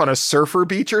picked up on a surfer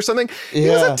beach or something. He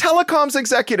was a telecoms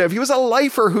executive. He was a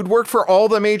lifer who'd worked for all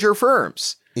the major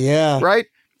firms. Yeah. Right?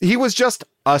 He was just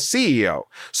a CEO.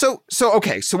 So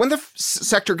when the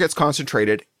sector gets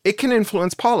concentrated, it can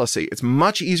influence policy. It's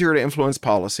much easier to influence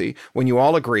policy when you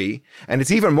all agree. And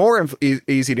it's even more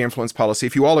easy to influence policy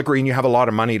if you all agree and you have a lot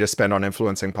of money to spend on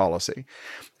influencing policy.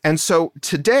 And so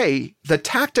today, the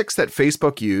tactics that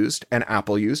Facebook used and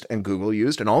Apple used and Google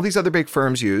used and all these other big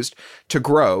firms used to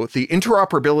grow, the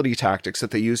interoperability tactics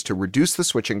that they used to reduce the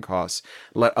switching costs,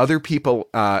 let other people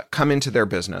come into their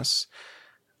business,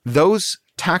 those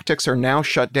tactics are now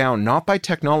shut down, not by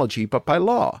technology, but by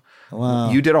law.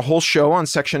 Wow. You did a whole show on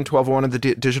Section 1201 of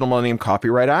the Digital Millennium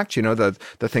Copyright Act,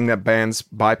 the thing that bans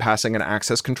bypassing an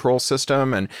access control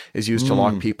system and is used to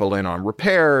lock people in on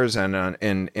repairs and on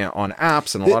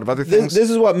apps and a lot of other things. This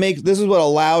is what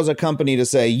allows a company to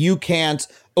say you can't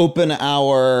open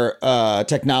our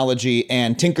technology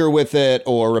and tinker with it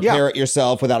or repair it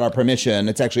yourself without our permission.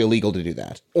 It's actually illegal to do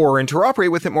that. Or interoperate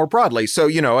with it more broadly. So,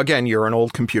 again, you're an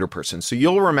old computer person. So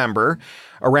you'll remember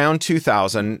around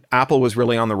 2000, Apple was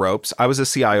really on the ropes. scopes. I was a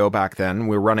CIO back then.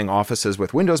 We were running offices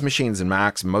with Windows machines and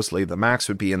Macs. Mostly the Macs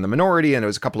would be in the minority, and it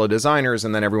was a couple of designers,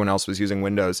 and then everyone else was using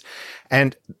Windows.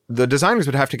 And the designers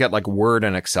would have to get like Word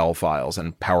and Excel files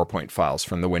and PowerPoint files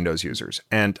from the Windows users.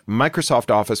 And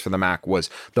Microsoft Office for the Mac was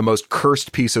the most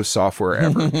cursed piece of software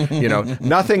ever.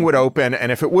 Nothing would open,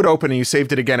 and if it would open and you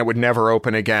saved it again, it would never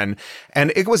open again.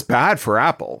 And it was bad for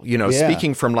Apple.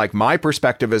 Speaking from like my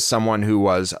perspective as someone who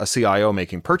was a CIO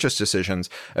making purchase decisions,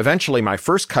 eventually my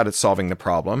first cut at solving the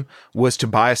problem was to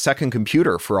buy a second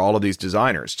computer for all of these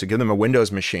designers, to give them a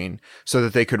Windows machine so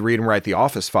that they could read and write the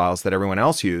Office files that everyone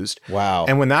else used. Wow.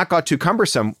 And when that got too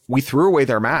cumbersome, we threw away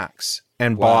their Macs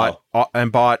and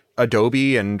bought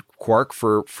Adobe and Quark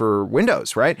for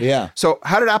Windows, right? Yeah. So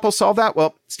how did Apple solve that?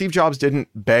 Well, Steve Jobs didn't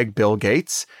beg Bill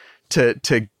Gates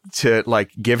to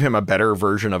like give him a better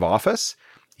version of Office.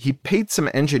 He paid some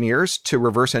engineers to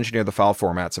reverse engineer the file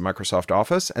formats of Microsoft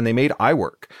Office, and they made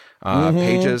iWork,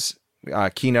 Pages,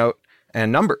 Keynote,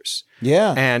 and Numbers.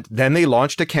 Yeah. And then they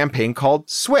launched a campaign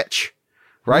called Switch,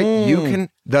 right?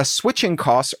 The switching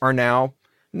costs are now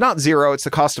not zero. It's the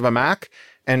cost of a Mac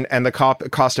and the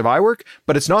cost of iWork,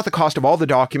 but it's not the cost of all the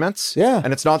documents. Yeah.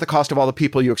 And it's not the cost of all the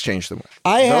people you exchange them with.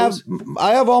 I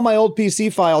have all my old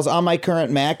PC files on my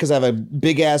current Mac because I have a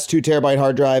big ass 2 terabyte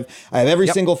hard drive. I have every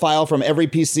single file from every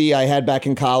PC I had back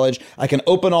in college. I can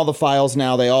open all the files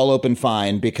now. They all open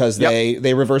fine because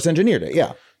they reverse engineered it.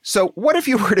 Yeah. So what if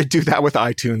you were to do that with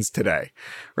iTunes today,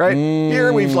 right?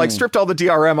 Here we've like stripped all the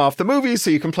DRM off the movies so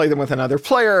you can play them with another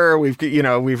player. We've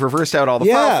reversed out all the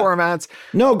file formats.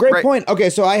 No, great point.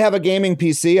 Okay, so I have a gaming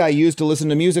PC I use to listen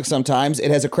to music sometimes. It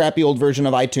has a crappy old version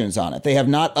of iTunes on it. They have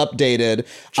not updated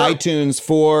iTunes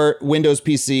for Windows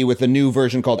PC with a new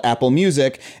version called Apple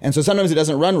Music, and so sometimes it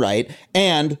doesn't run right,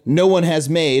 and no one has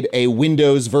made a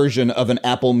Windows version of an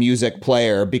Apple Music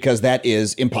player because that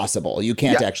is impossible. You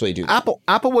can't actually do that.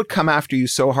 Apple would come after you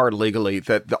so hard legally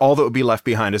that all that would be left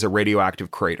behind is a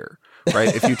radioactive crater,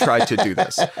 right? If you tried to do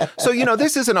this. So,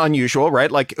 this isn't unusual, right?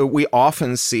 Like we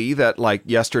often see that like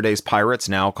yesterday's pirates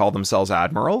now call themselves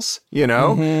admirals,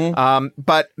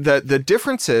 but the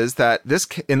difference is that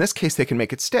in this case, they can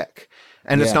make it stick.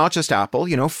 And it's not just Apple,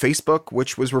 Facebook,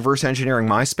 which was reverse engineering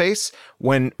MySpace,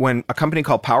 when a company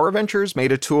called Power Ventures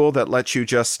made a tool that lets you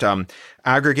just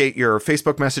aggregate your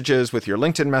Facebook messages with your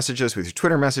LinkedIn messages, with your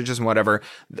Twitter messages and whatever,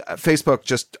 Facebook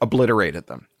just obliterated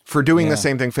them for doing the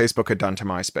same thing Facebook had done to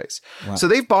MySpace. Wow. So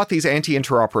they've bought these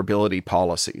anti-interoperability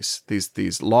policies,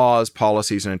 these laws,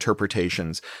 policies, and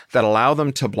interpretations that allow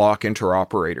them to block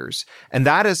interoperators. And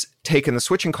that has taken the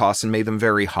switching costs and made them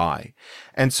very high.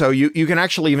 And so you can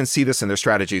actually even see this in their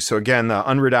strategy. So again, the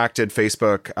unredacted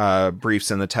Facebook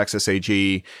briefs in the Texas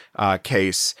AG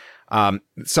case,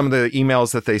 some of the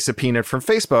emails that they subpoenaed from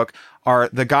Facebook are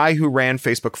the guy who ran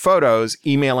Facebook Photos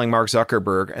emailing Mark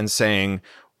Zuckerberg and saying,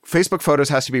 Facebook Photos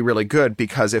has to be really good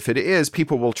because if it is,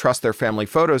 people will trust their family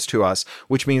photos to us,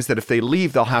 which means that if they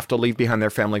leave, they'll have to leave behind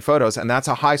their family photos. And that's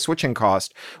a high switching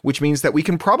cost, which means that we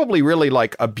can probably really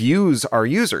like abuse our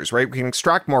users, right? We can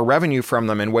extract more revenue from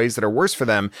them in ways that are worse for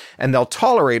them, and they'll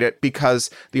tolerate it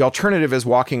because the alternative is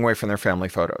walking away from their family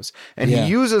photos. And he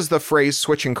uses the phrase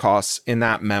switching costs in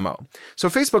that memo. So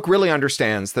Facebook really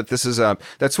understands that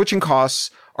that switching costs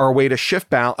are a way to shift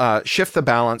the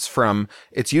balance from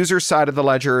its user's side of the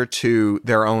ledger to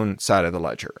their own side of the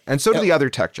ledger. And so do the other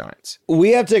tech giants.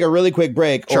 We have to take a really quick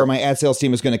break or my ad sales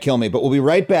team is going to kill me, but we'll be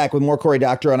right back with more Cory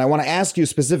Doctorow. And I want to ask you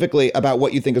specifically about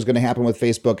what you think is going to happen with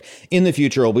Facebook in the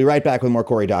future. We'll be right back with more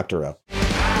Cory Doctorow.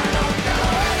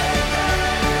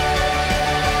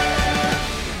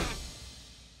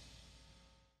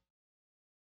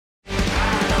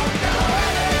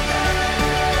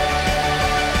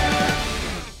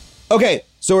 Okay,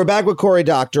 so we're back with Cory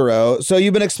Doctorow. So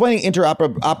you've been explaining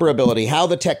interoperability, how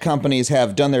the tech companies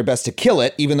have done their best to kill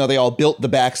it, even though they all built the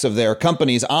backs of their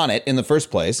companies on it in the first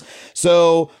place.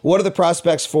 So what are the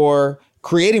prospects for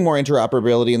creating more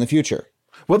interoperability in the future?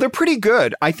 Well, they're pretty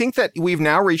good. I think that we've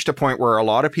now reached a point where a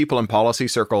lot of people in policy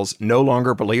circles no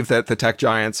longer believe that the tech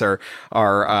giants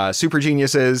are super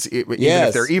geniuses, even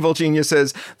if they're evil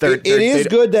geniuses. It is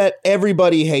good that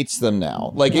everybody hates them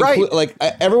now. Like,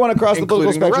 everyone across the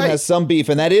political spectrum has some beef,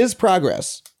 and that is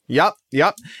progress. Yep.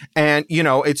 And,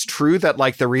 it's true that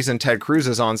like the reason Ted Cruz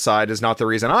is on side is not the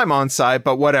reason I'm on side,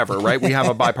 but whatever, right? We have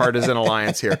a bipartisan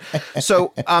alliance here.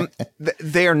 So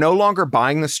they are no longer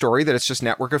buying the story that it's just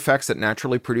network effects that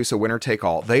naturally produce a winner take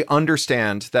all. They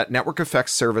understand that network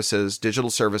effects services, digital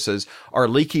services, are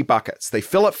leaky buckets. They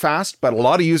fill it fast, but a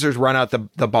lot of users run out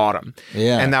the bottom.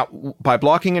 Yeah. And that by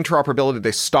blocking interoperability,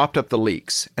 they stopped up the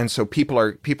leaks. And so people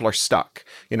are stuck.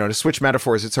 To switch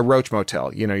metaphors, it's a roach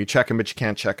motel. You check in, but you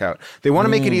can't check out. They want to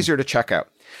make it easier to check out.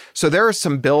 So there are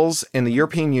some bills in the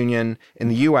European Union, in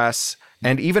the US,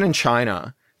 and even in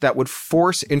China that would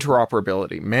force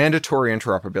interoperability, mandatory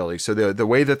interoperability. So the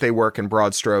way that they work in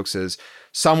broad strokes is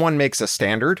someone makes a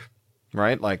standard,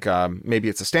 right? Like maybe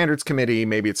it's a standards committee,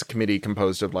 maybe it's a committee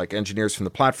composed of like engineers from the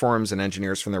platforms and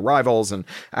engineers from their rivals and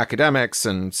academics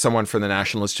and someone from the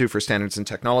National Institute for Standards and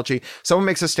Technology. Someone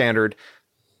makes a standard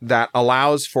that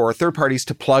allows for third parties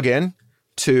to plug in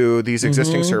to these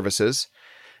existing services.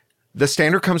 The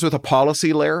standard comes with a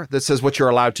policy layer that says what you're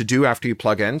allowed to do after you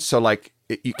plug in. So like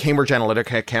Cambridge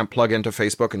Analytica can't plug into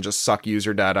Facebook and just suck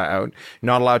user data out. You're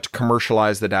not allowed to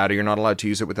commercialize the data. You're not allowed to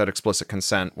use it without explicit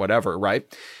consent, whatever, right?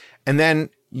 And then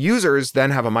users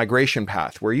then have a migration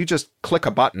path where you just click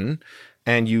a button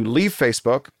and you leave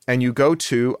Facebook and you go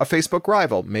to a Facebook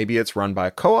rival. Maybe it's run by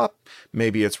a co-op,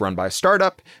 maybe it's run by a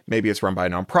startup, maybe it's run by a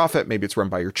nonprofit, maybe it's run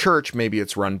by your church, maybe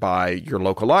it's run by your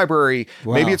local library,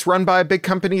 maybe it's run by a big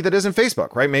company that isn't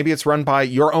Facebook, right? Maybe it's run by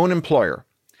your own employer.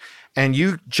 And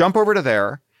you jump over to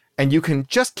there and you can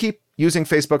just keep using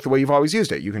Facebook the way you've always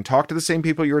used it. You can talk to the same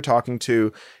people you were talking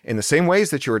to in the same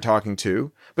ways that you were talking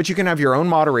to, but you can have your own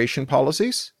moderation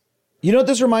policies. You know what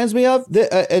this reminds me of?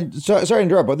 Sorry to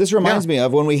interrupt, but this reminds me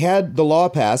of when we had the law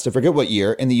passed, I forget what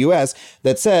year, in the U.S.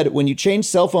 that said when you change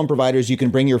cell phone providers, you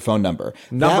can bring your phone number.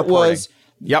 That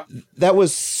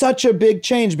was such a big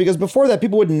change because before that,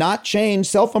 people would not change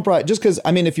cell phone providers just because,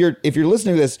 I mean, if you're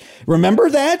listening to this, remember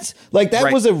that? Like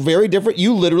that was a very different,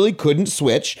 you literally couldn't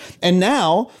switch. And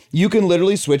now you can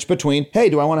literally switch between, hey,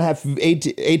 do I want to have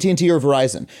AT&T or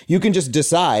Verizon? You can just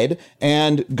decide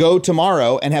and go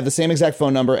tomorrow and have the same exact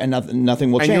phone number and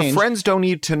nothing will change. And your friends don't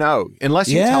need to know. Unless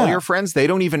you tell your friends, they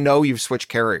don't even know you've switched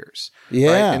carriers.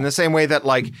 Yeah. Right? In the same way that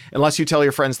like, unless you tell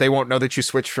your friends, they won't know that you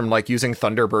switched from like using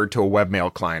Thunderbird to a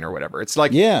webmail client or whatever. It's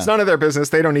like, it's none of their business.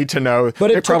 They don't need to know.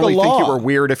 But they probably think you were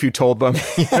weird if you told them,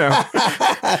 you know?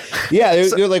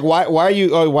 They're like, why do you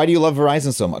love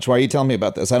Verizon so much? Why are you telling me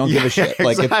about this? I don't give a shit.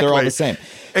 Like if they're all the same.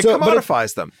 It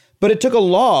commodifies them. But it took a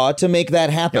law to make that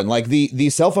happen. Like the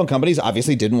cell phone companies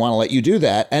obviously didn't want to let you do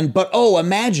that. But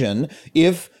imagine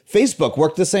if Facebook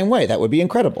worked the same way. That would be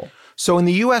incredible. So in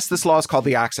the US, this law is called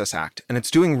the Access Act, and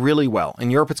it's doing really well. In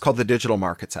Europe, it's called the Digital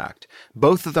Markets Act.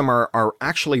 Both of them are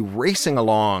actually racing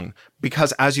along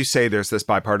because, as you say, there's this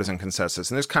bipartisan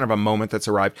consensus, and there's kind of a moment that's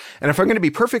arrived. And if I'm going to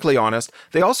be perfectly honest,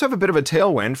 they also have a bit of a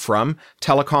tailwind from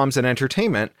telecoms and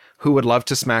entertainment who would love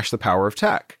to smash the power of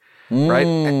tech. Right.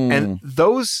 And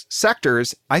those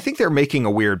sectors, I think they're making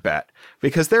a weird bet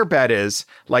because their bet is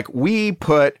like we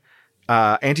put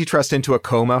antitrust into a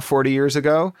coma 40 years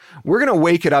ago. We're going to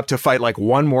wake it up to fight like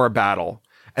one more battle.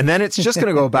 And then it's just going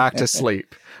to go back to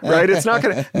sleep. Right. It's not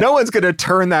going to, no one's going to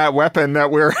turn that weapon that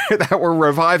we're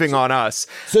reviving on us.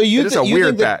 So it is a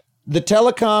weird bet. The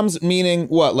telecoms, meaning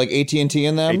what, like AT&T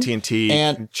and them? AT&T,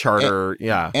 and Charter,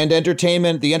 And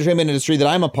entertainment, the entertainment industry that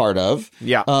I'm a part of.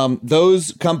 Yeah.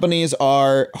 Those companies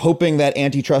are hoping that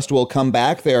antitrust will come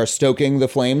back. They are stoking the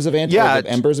flames of antitrust,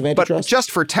 the embers of antitrust. But just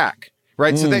for tech,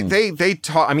 right? So they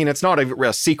talk, I mean, it's not a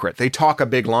real secret. They talk a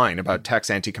big line about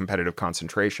tech's anti-competitive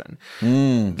concentration.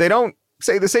 They don't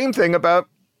say the same thing about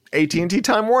AT&T,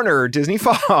 Time Warner, Disney,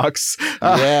 Fox,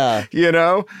 you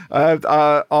know,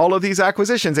 all of these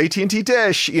acquisitions, AT&T,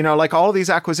 Dish, you know, like all of these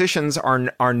acquisitions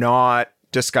are not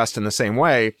discussed in the same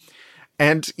way.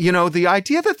 And, you know, the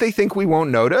idea that they think we won't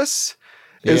notice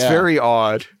is very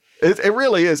odd. It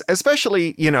really is,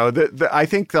 especially, you know, I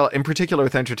think in particular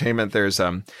with entertainment, there's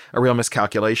a real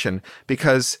miscalculation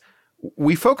because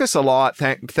we focus a lot,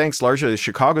 thanks largely to the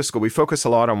Chicago School, we focus a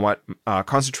lot on what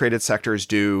concentrated sectors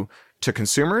do to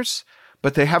consumers,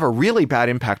 but they have a really bad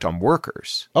impact on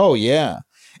workers. Oh, yeah.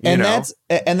 And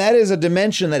that is a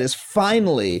dimension that is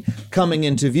finally coming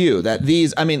into view. That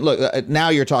these, I mean, look, now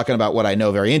you're talking about what I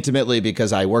know very intimately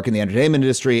because I work in the entertainment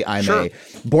industry. I'm a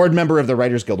board member of the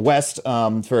Writers Guild West,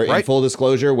 in full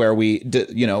disclosure, where we,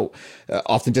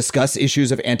 often discuss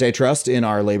issues of antitrust in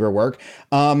our labor work.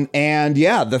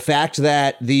 The fact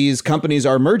that these companies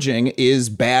are merging is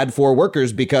bad for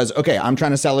workers because, okay, I'm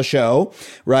trying to sell a show,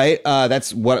 right?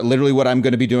 That's literally what I'm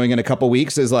going to be doing in a couple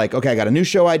weeks is like, okay, I got a new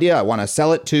show idea. I want to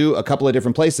sell it to a couple of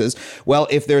different places. Well,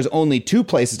 if there's only 2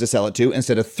 places to sell it to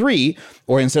instead of 3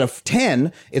 or instead of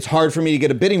 10, it's hard for me to get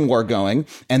a bidding war going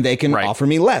and they can offer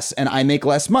me less and I make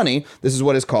less money. This is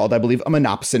what is called, I believe, a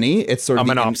monopsony. It's sort of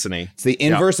it's the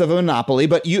inverse of a monopoly.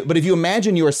 But if you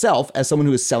imagine yourself as someone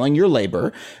who is selling your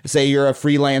labor, say you're a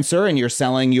freelancer and you're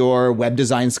selling your web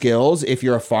design skills, if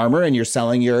you're a farmer and you're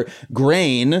selling your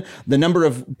grain, the number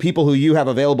of people who you have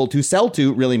available to sell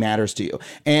to really matters to you.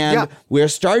 And we're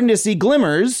starting to see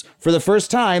glimmers for the first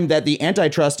time that the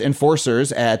antitrust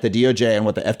enforcers at the DOJ and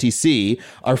what the FTC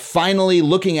are finally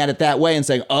looking at it that way and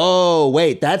saying, oh,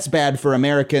 wait, that's bad for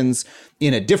Americans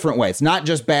in a different way. It's not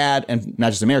just bad, and not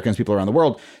just Americans, people around the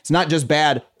world. It's not just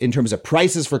bad in terms of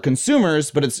prices for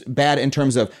consumers, but it's bad in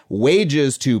terms of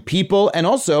wages to people and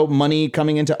also money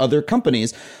coming into other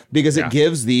companies, because it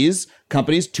gives these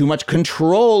companies too much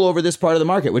control over this part of the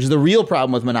market, which is the real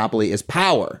problem with monopoly, is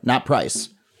power, not price.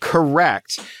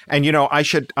 Correct. And, you know, I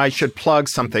should plug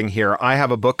something here. I have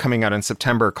a book coming out in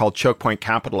September called Choke Point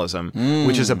Capitalism,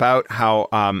 which is about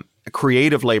how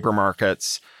creative labor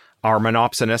markets are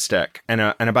monopsonistic, and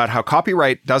about how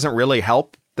copyright doesn't really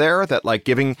help there, that like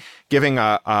giving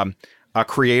a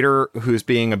creator who's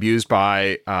being abused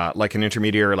by like an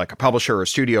intermediary, like a publisher or a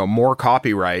studio, more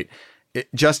copyright. It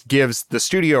just gives the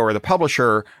studio or the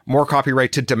publisher more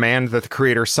copyright to demand that the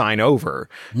creator sign over,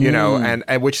 you know,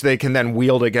 and which they can then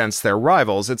wield against their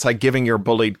rivals. It's like giving your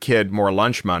bullied kid more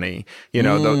lunch money. You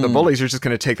know, the bullies are just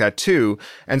going to take that too.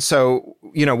 And so,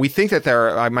 you know, we think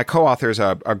that my co-author is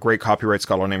a great copyright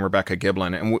scholar named Rebecca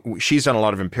Giblin, and she's done a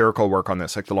lot of empirical work on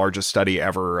this, like the largest study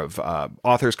ever of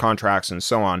authors' contracts and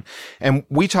so on. And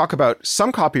we talk about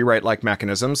some copyright-like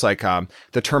mechanisms, like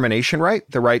the termination right,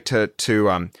 the right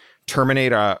to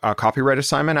terminate a copyright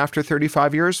assignment after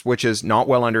 35 years, which is not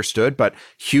well understood, but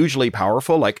hugely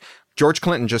powerful. Like George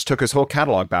Clinton just took his whole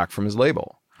catalog back from his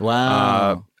label.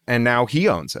 Wow. And now he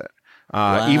owns it.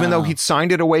 Even though he'd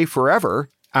signed it away forever,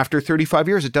 after 35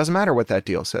 years, it doesn't matter what that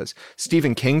deal says.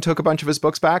 Stephen King took a bunch of his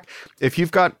books back. If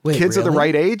you've got kids of the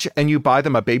right age and you buy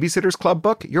them a Babysitter's Club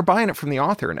book, you're buying it from the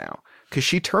author now, because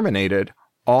she terminated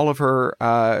all of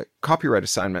her copyright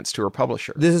assignments to her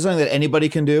publisher. This is something that anybody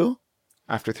can do?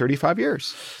 After 35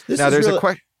 years. Now, there's a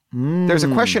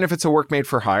question if it's a work made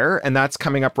for hire, and that's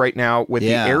coming up right now with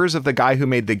the heirs of the guy who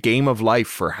made the Game of Life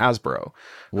for Hasbro,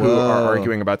 who are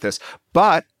arguing about this.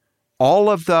 But all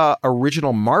of the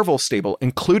original Marvel stable,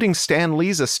 including Stan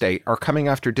Lee's estate, are coming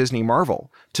after Disney Marvel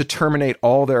to terminate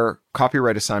all their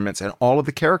copyright assignments and all of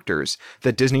the characters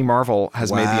that Disney Marvel has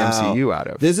made the MCU out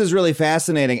of. This is really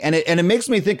fascinating. And it makes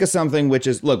me think of something, which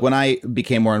is, look, when I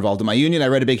became more involved in my union, I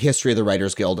read a big history of the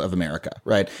Writers Guild of America,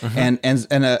 right? And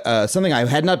something I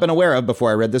had not been aware of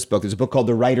before I read this book. There's a book called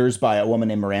The Writers by a woman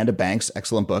named Miranda Banks,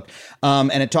 excellent book.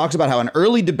 And it talks about how an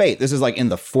early debate, this is like in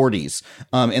the 40s,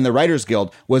 in the Writers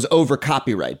Guild, was over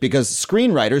copyright, because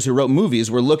screenwriters who wrote movies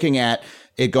were looking at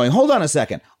it going, hold on a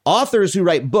second. Authors who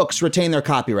write books retain their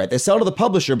copyright. They sell to the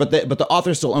publisher, but the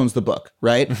author still owns the book,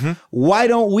 right? Why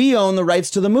don't we own the rights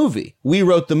to the movie? We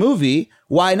wrote the movie.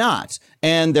 Why not?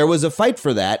 And there was a fight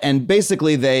for that. And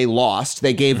basically they lost.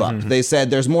 They gave up. They said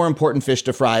there's more important fish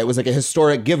to fry. It was like a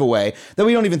historic giveaway that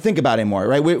we don't even think about anymore,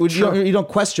 right? You don't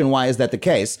question why is that the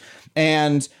case.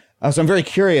 And so I'm very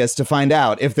curious to find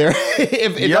out if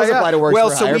it does apply to works for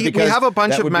hire. Well, so we have a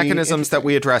bunch of mechanisms that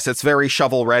we address. It's very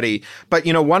shovel ready. But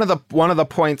you know, one of the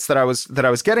points that I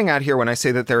was getting at here when I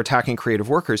say that they're attacking creative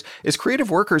workers is creative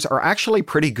workers are actually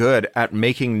pretty good at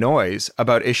making noise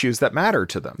about issues that matter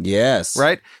to them. Yes.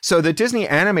 Right? So the Disney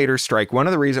animators strike, one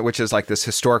of the reasons, which is like this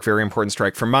historic, very important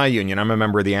strike from my union. I'm a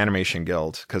member of the Animation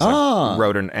Guild because I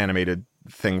wrote an animated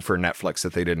thing for Netflix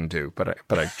that they didn't do, but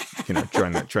I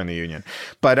joined the union.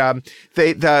 But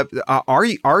our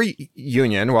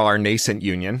union, well, our nascent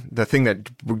union, the thing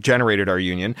that generated our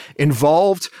union,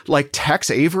 involved like Tex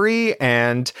Avery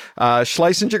and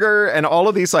Schlesinger and all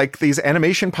of these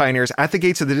animation pioneers at the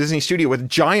gates of the Disney studio with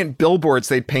giant billboards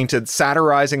they'd painted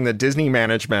satirizing the Disney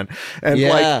management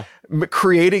and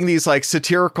creating these like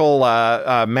satirical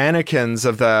mannequins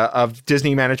of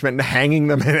Disney management and hanging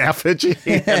them in effigy.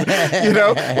 And, you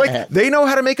know, like they know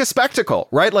how to make a spectacle,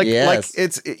 right? Like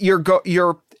it's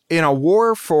you're in a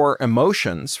war for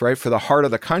emotions, right? For the heart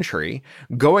of the country,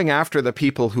 going after the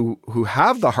people who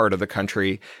have the heart of the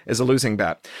country is a losing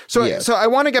bet. So I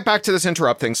want to get back to this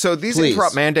interrupt thing. So these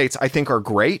interrupt mandates I think are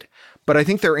great, but I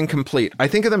think they're incomplete. I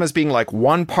think of them as being like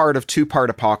one part of two-part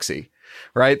epoxy.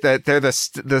 Right, that they're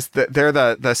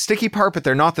the sticky part, but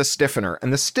they're not the stiffener.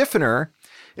 And the stiffener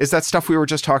is that stuff we were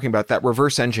just talking about, that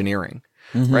reverse engineering,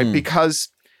 right? Because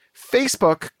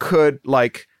Facebook could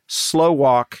like slow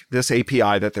walk this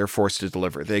API that they're forced to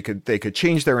deliver. They could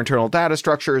change their internal data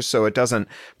structures so it doesn't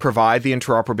provide the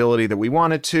interoperability that we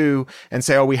wanted to, and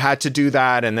say, oh, we had to do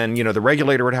that. And then, you know, the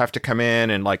regulator would have to come in,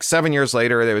 and like 7 years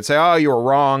later, they would say, oh, you were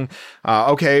wrong.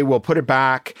 Okay, we'll put it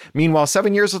back. Meanwhile,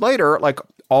 7 years later, like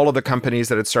all of the companies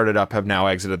that had started up have now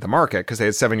exited the market because they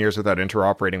had 7 years without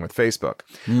interoperating with Facebook.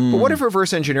 But what if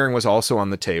reverse engineering was also on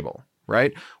the table,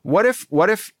 right? What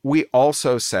if we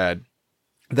also said,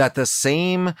 that the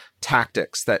same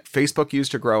tactics that Facebook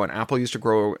used to grow and Apple used to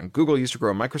grow and Google used to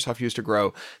grow and Microsoft used to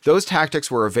grow, those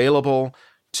tactics were available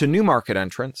to new market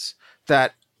entrants,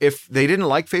 that if they didn't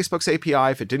like Facebook's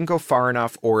API, if it didn't go far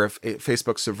enough, or if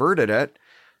Facebook subverted it,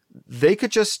 they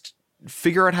could just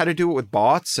figure out how to do it with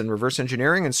bots and reverse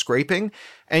engineering and scraping.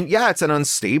 And yeah, it's an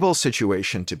unstable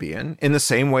situation to be in the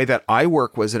same way that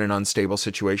iWork was in an unstable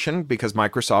situation, because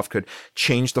Microsoft could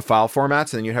change the file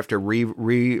formats and then you'd have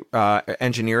to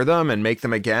engineer them and make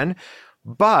them again.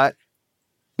 But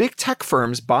big tech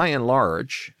firms, by and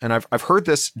large, and I've heard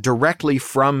this directly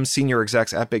from senior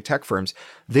execs at big tech firms,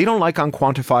 they don't like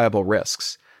unquantifiable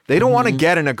risks. They don't want to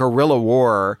get in a guerrilla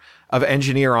war of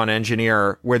engineer on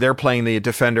engineer where they're playing the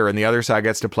defender and the other side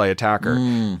gets to play attacker.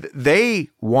 They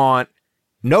want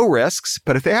no risks,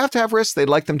 but if they have to have risks, they'd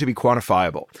like them to be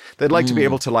quantifiable. They'd like to be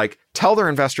able to like tell their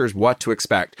investors what to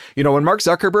expect. You know, when Mark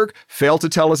Zuckerberg failed to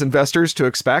tell his investors to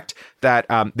expect that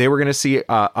they were going to see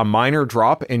a minor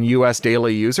drop in US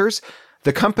daily users,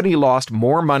 the company lost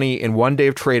more money in one day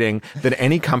of trading than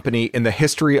any company in the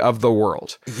history of the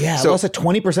world. Yeah, so, it lost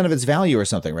 20% of its value or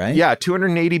something, right? Yeah,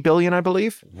 280 billion, I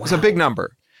believe. Wow. It's a big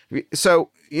number.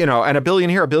 So, you know, and $1 billion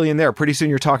here, $1 billion there, pretty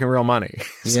soon you're talking real money.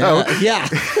 Yeah.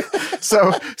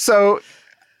 So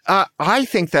I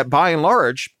think that by and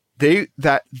large,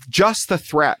 that just the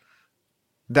threat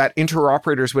that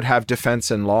interoperators would have defense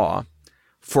in law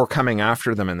for coming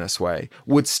after them in this way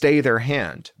would stay their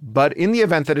hand. But in the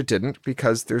event that it didn't,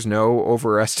 because there's no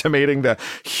overestimating the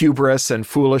hubris and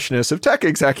foolishness of tech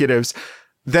executives,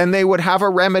 then they would have a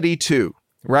remedy too,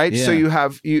 right? Yeah.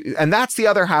 So and that's the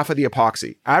other half of the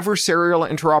epoxy. Adversarial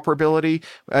interoperability.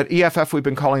 At EFF, we've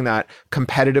been calling that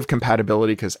competitive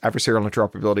compatibility, because adversarial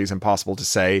interoperability is impossible to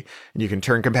say. And you can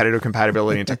turn competitive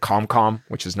compatibility into ComCom,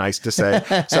 which is nice to say.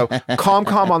 So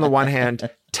ComCom on the one hand,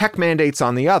 tech mandates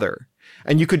on the other.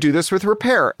 And you could do this with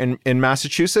repair. In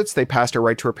Massachusetts, they passed a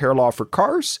right to repair law for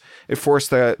cars. It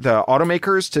forced the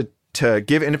automakers to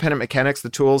give independent mechanics the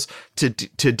tools to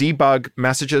debug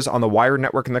messages on the wired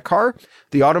network in the car.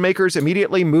 The automakers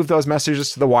immediately moved those messages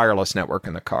to the wireless network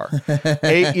in the car.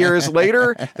 8 years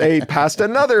later, they passed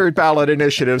another ballot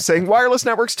initiative saying wireless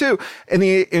networks too. In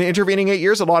intervening 8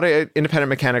 years, a lot of independent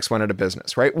mechanics went out of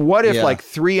business, right? What if like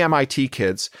 3 MIT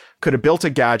kids could have built a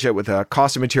gadget with a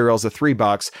cost of materials of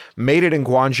 $3, made it in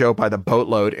Guangzhou by the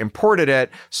boatload, imported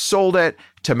it, sold it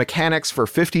to mechanics for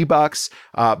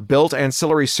 $50, built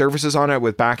ancillary services on it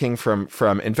with backing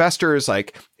from investors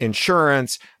like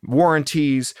insurance,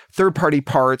 warranties, third-party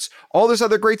parts, all this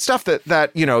other great stuff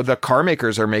that you know the car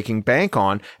makers are making bank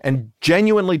on, and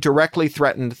genuinely directly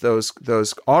threatened those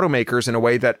automakers in a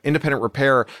way that independent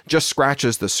repair just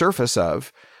scratches the surface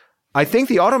of. I think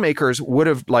the automakers would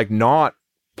have not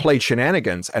played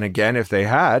shenanigans. And again, if they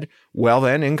had, well,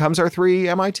 then in comes our 3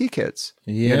 MIT kids.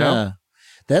 Yeah. You know?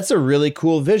 That's a really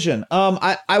cool vision.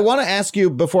 I want to ask you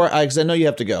before, because I know you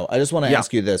have to go. I just want to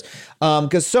ask you this,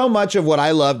 because so much of what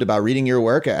I loved about reading your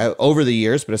work over the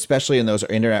years, but especially in those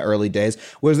internet early days,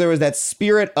 was there was that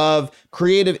spirit of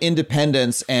creative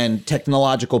independence and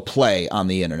technological play on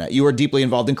the internet. You were deeply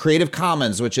involved in Creative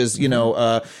Commons, which is,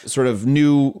 sort of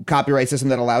new copyright system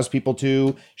that allows people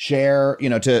to share,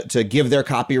 to give their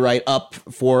copyright up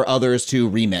for others to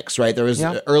remix, right? There was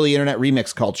early internet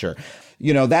remix culture.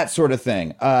 That sort of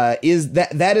thing.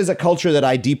 That is a culture that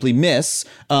I deeply miss.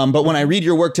 But when I read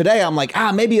your work today, I'm like,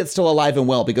 maybe it's still alive and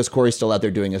well because Corey's still out there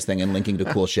doing his thing and linking to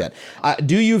cool shit.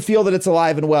 Do you feel that it's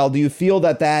alive and well? Do you feel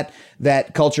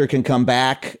that culture can come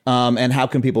back? And how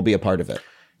can people be a part of it?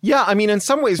 Yeah, I mean, in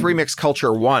some ways, remix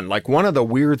culture won. Like, one of the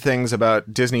weird things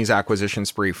about Disney's acquisition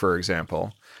spree, for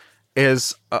example,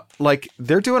 is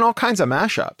they're doing all kinds of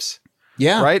mashups.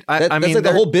 Yeah, right. I mean, like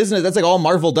the whole business. That's like all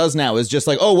Marvel does now is just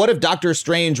like, oh, what if Doctor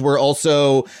Strange were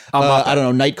also, I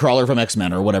don't know, Nightcrawler from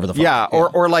X-Men or whatever the fuck. Yeah,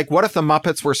 or like, what if the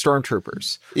Muppets were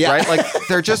stormtroopers? Yeah, right. Like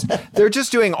they're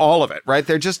just doing all of it, right?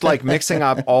 They're just like mixing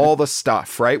up all the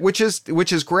stuff, right? Which is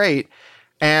great,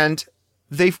 and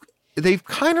they've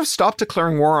kind of stopped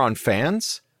declaring war on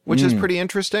fans, which is pretty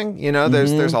interesting.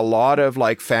 There's a lot of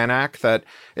like fanac that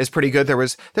is pretty good. There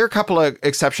are a couple of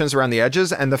exceptions around the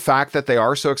edges, and the fact that they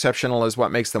are so exceptional is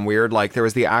what makes them weird. Like there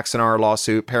was the Axanar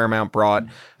lawsuit Paramount brought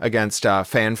against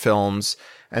fan films,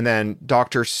 and then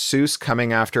Dr. Seuss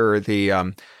coming after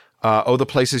the The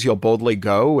Places You'll Boldly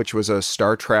Go, which was a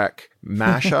Star Trek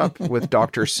mashup with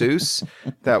Dr. Seuss.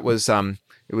 That was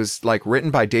it was like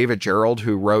written by David Gerrold,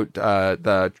 who wrote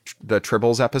the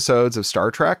Tribbles episodes of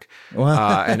Star Trek,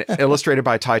 and illustrated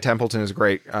by Ty Templeton, who's a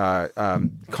great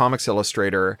comics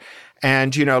illustrator.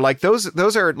 And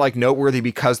those are like noteworthy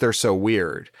because they're so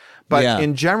weird. But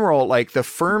in general, like the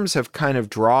firms have kind of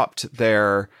dropped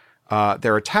their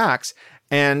their attacks.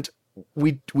 And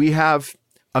we have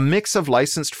a mix of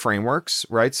licensed frameworks,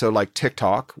 right? So like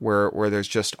TikTok, where there's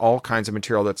just all kinds of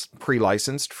material that's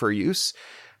pre-licensed for use,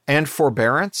 and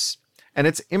forbearance. And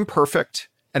it's imperfect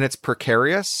and it's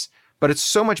precarious, but it's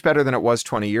so much better than it was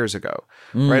 20 years ago,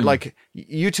 right? Like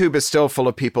YouTube is still full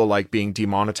of people like being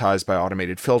demonetized by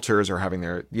automated filters or having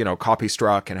their, copy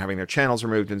struck and having their channels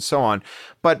removed and so on.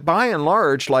 But by and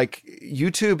large, like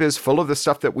YouTube is full of the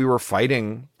stuff that we were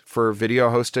fighting for video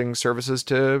hosting services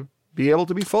to be able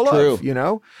to be full of,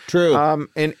 True.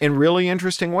 In really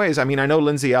interesting ways. I mean, I know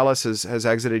Lindsay Ellis has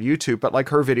exited YouTube, but like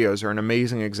her videos are an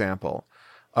amazing example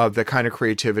of the kind of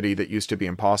creativity that used to be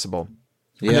impossible.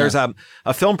 Yeah. And there's a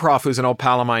film prof who's an old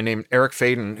pal of mine named Eric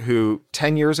Faden, who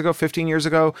 15 years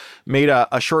ago, made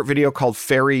a short video called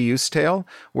Fairy Use Tale,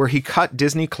 where he cut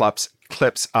Disney clips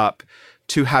up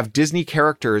to have Disney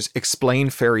characters explain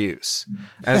fair use.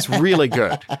 And it's really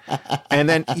good. And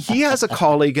then he has a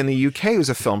colleague in the UK who's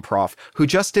a film prof who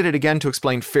just did it again to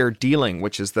explain fair dealing,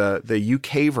 which is the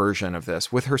UK version of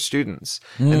this, with her students.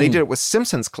 And they did it with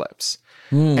Simpsons clips.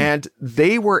 And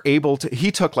they were able to,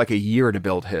 he took like a year to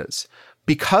build his.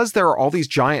 Because there are all these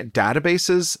giant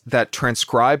databases that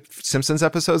transcribe Simpsons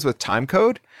episodes with time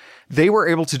code, they were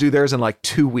able to do theirs in like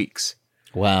 2 weeks.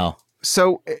 Wow.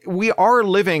 So we are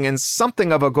living in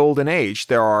something of a golden age.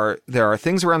 There are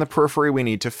things around the periphery we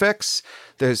need to fix.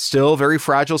 There's still very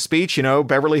fragile speech.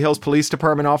 Beverly Hills Police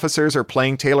Department officers are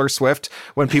playing Taylor Swift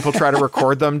when people try to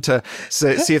record them to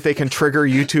see if they can trigger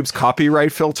YouTube's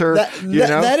copyright filter.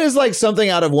 That is like something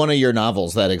out of one of your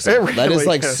novels. That example. Really that is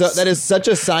like is. that is such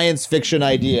a science fiction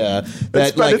idea.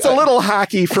 But it's a little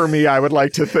hacky for me, I would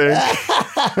like to think.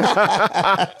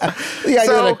 The idea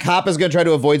that a cop is going to try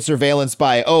to avoid surveillance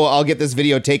by, I'll get this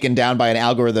video taken down by an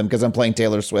algorithm because I'm playing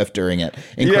Taylor Swift during it.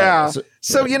 Incredible. Yeah.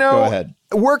 So go ahead.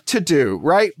 Work to do,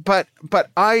 right? But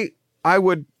I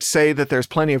would say that there's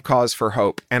plenty of cause for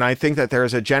hope. And I think that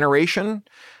there's a generation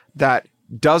that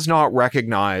does not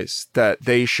recognize that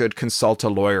they should consult a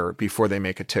lawyer before they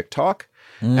make a TikTok.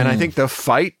 And I think the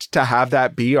fight to have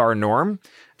that be our norm,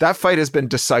 that fight has been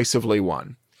decisively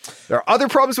won. There are other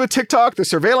problems with TikTok, the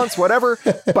surveillance, whatever,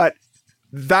 but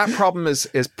that problem is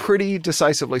pretty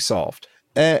decisively solved.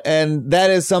 And that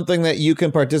is something that you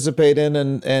can participate in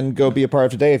and go be a part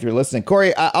of today if you're listening.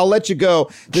 Corey, I'll let you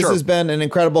go. This has been an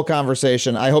incredible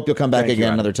conversation. I hope you'll come back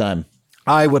again another time.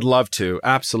 I would love to.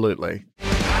 Absolutely.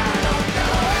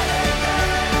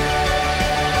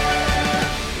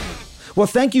 Well,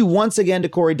 thank you once again to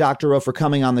Cory Doctorow for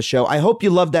coming on the show. I hope you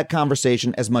loved that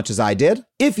conversation as much as I did.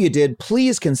 If you did,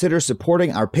 please consider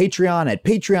supporting our Patreon at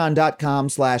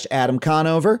patreon.com/Adam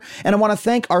Conover. And I want to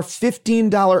thank our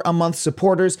 $15 a month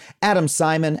supporters, Adam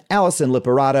Simon, Allison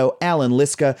Liperato, Alan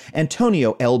Liska,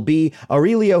 Antonio LB,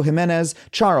 Aurelio Jimenez,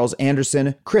 Charles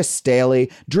Anderson, Chris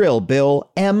Staley, Drill Bill,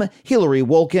 M, Hillary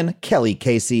Wolkin, Kelly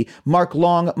Casey, Mark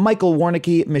Long, Michael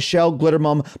Warnicki, Michelle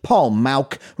Glittermum, Paul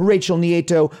Mauk, Rachel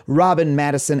Nieto, Robin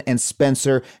Madison, and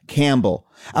Spencer Campbell.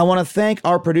 I want to thank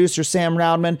our producer, Sam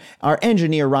Roudman, our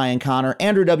engineer, Ryan Connor,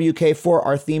 Andrew WK for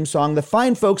our theme song, the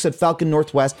fine folks at Falcon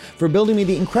Northwest for building me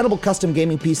the incredible custom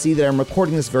gaming PC that I'm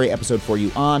recording this very episode for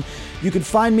you on. You can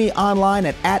find me online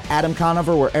at Adam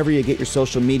Conover, wherever you get your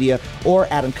social media, or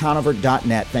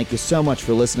adamconover.net. Thank you so much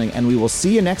for listening, and we will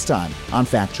see you next time on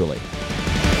Factually.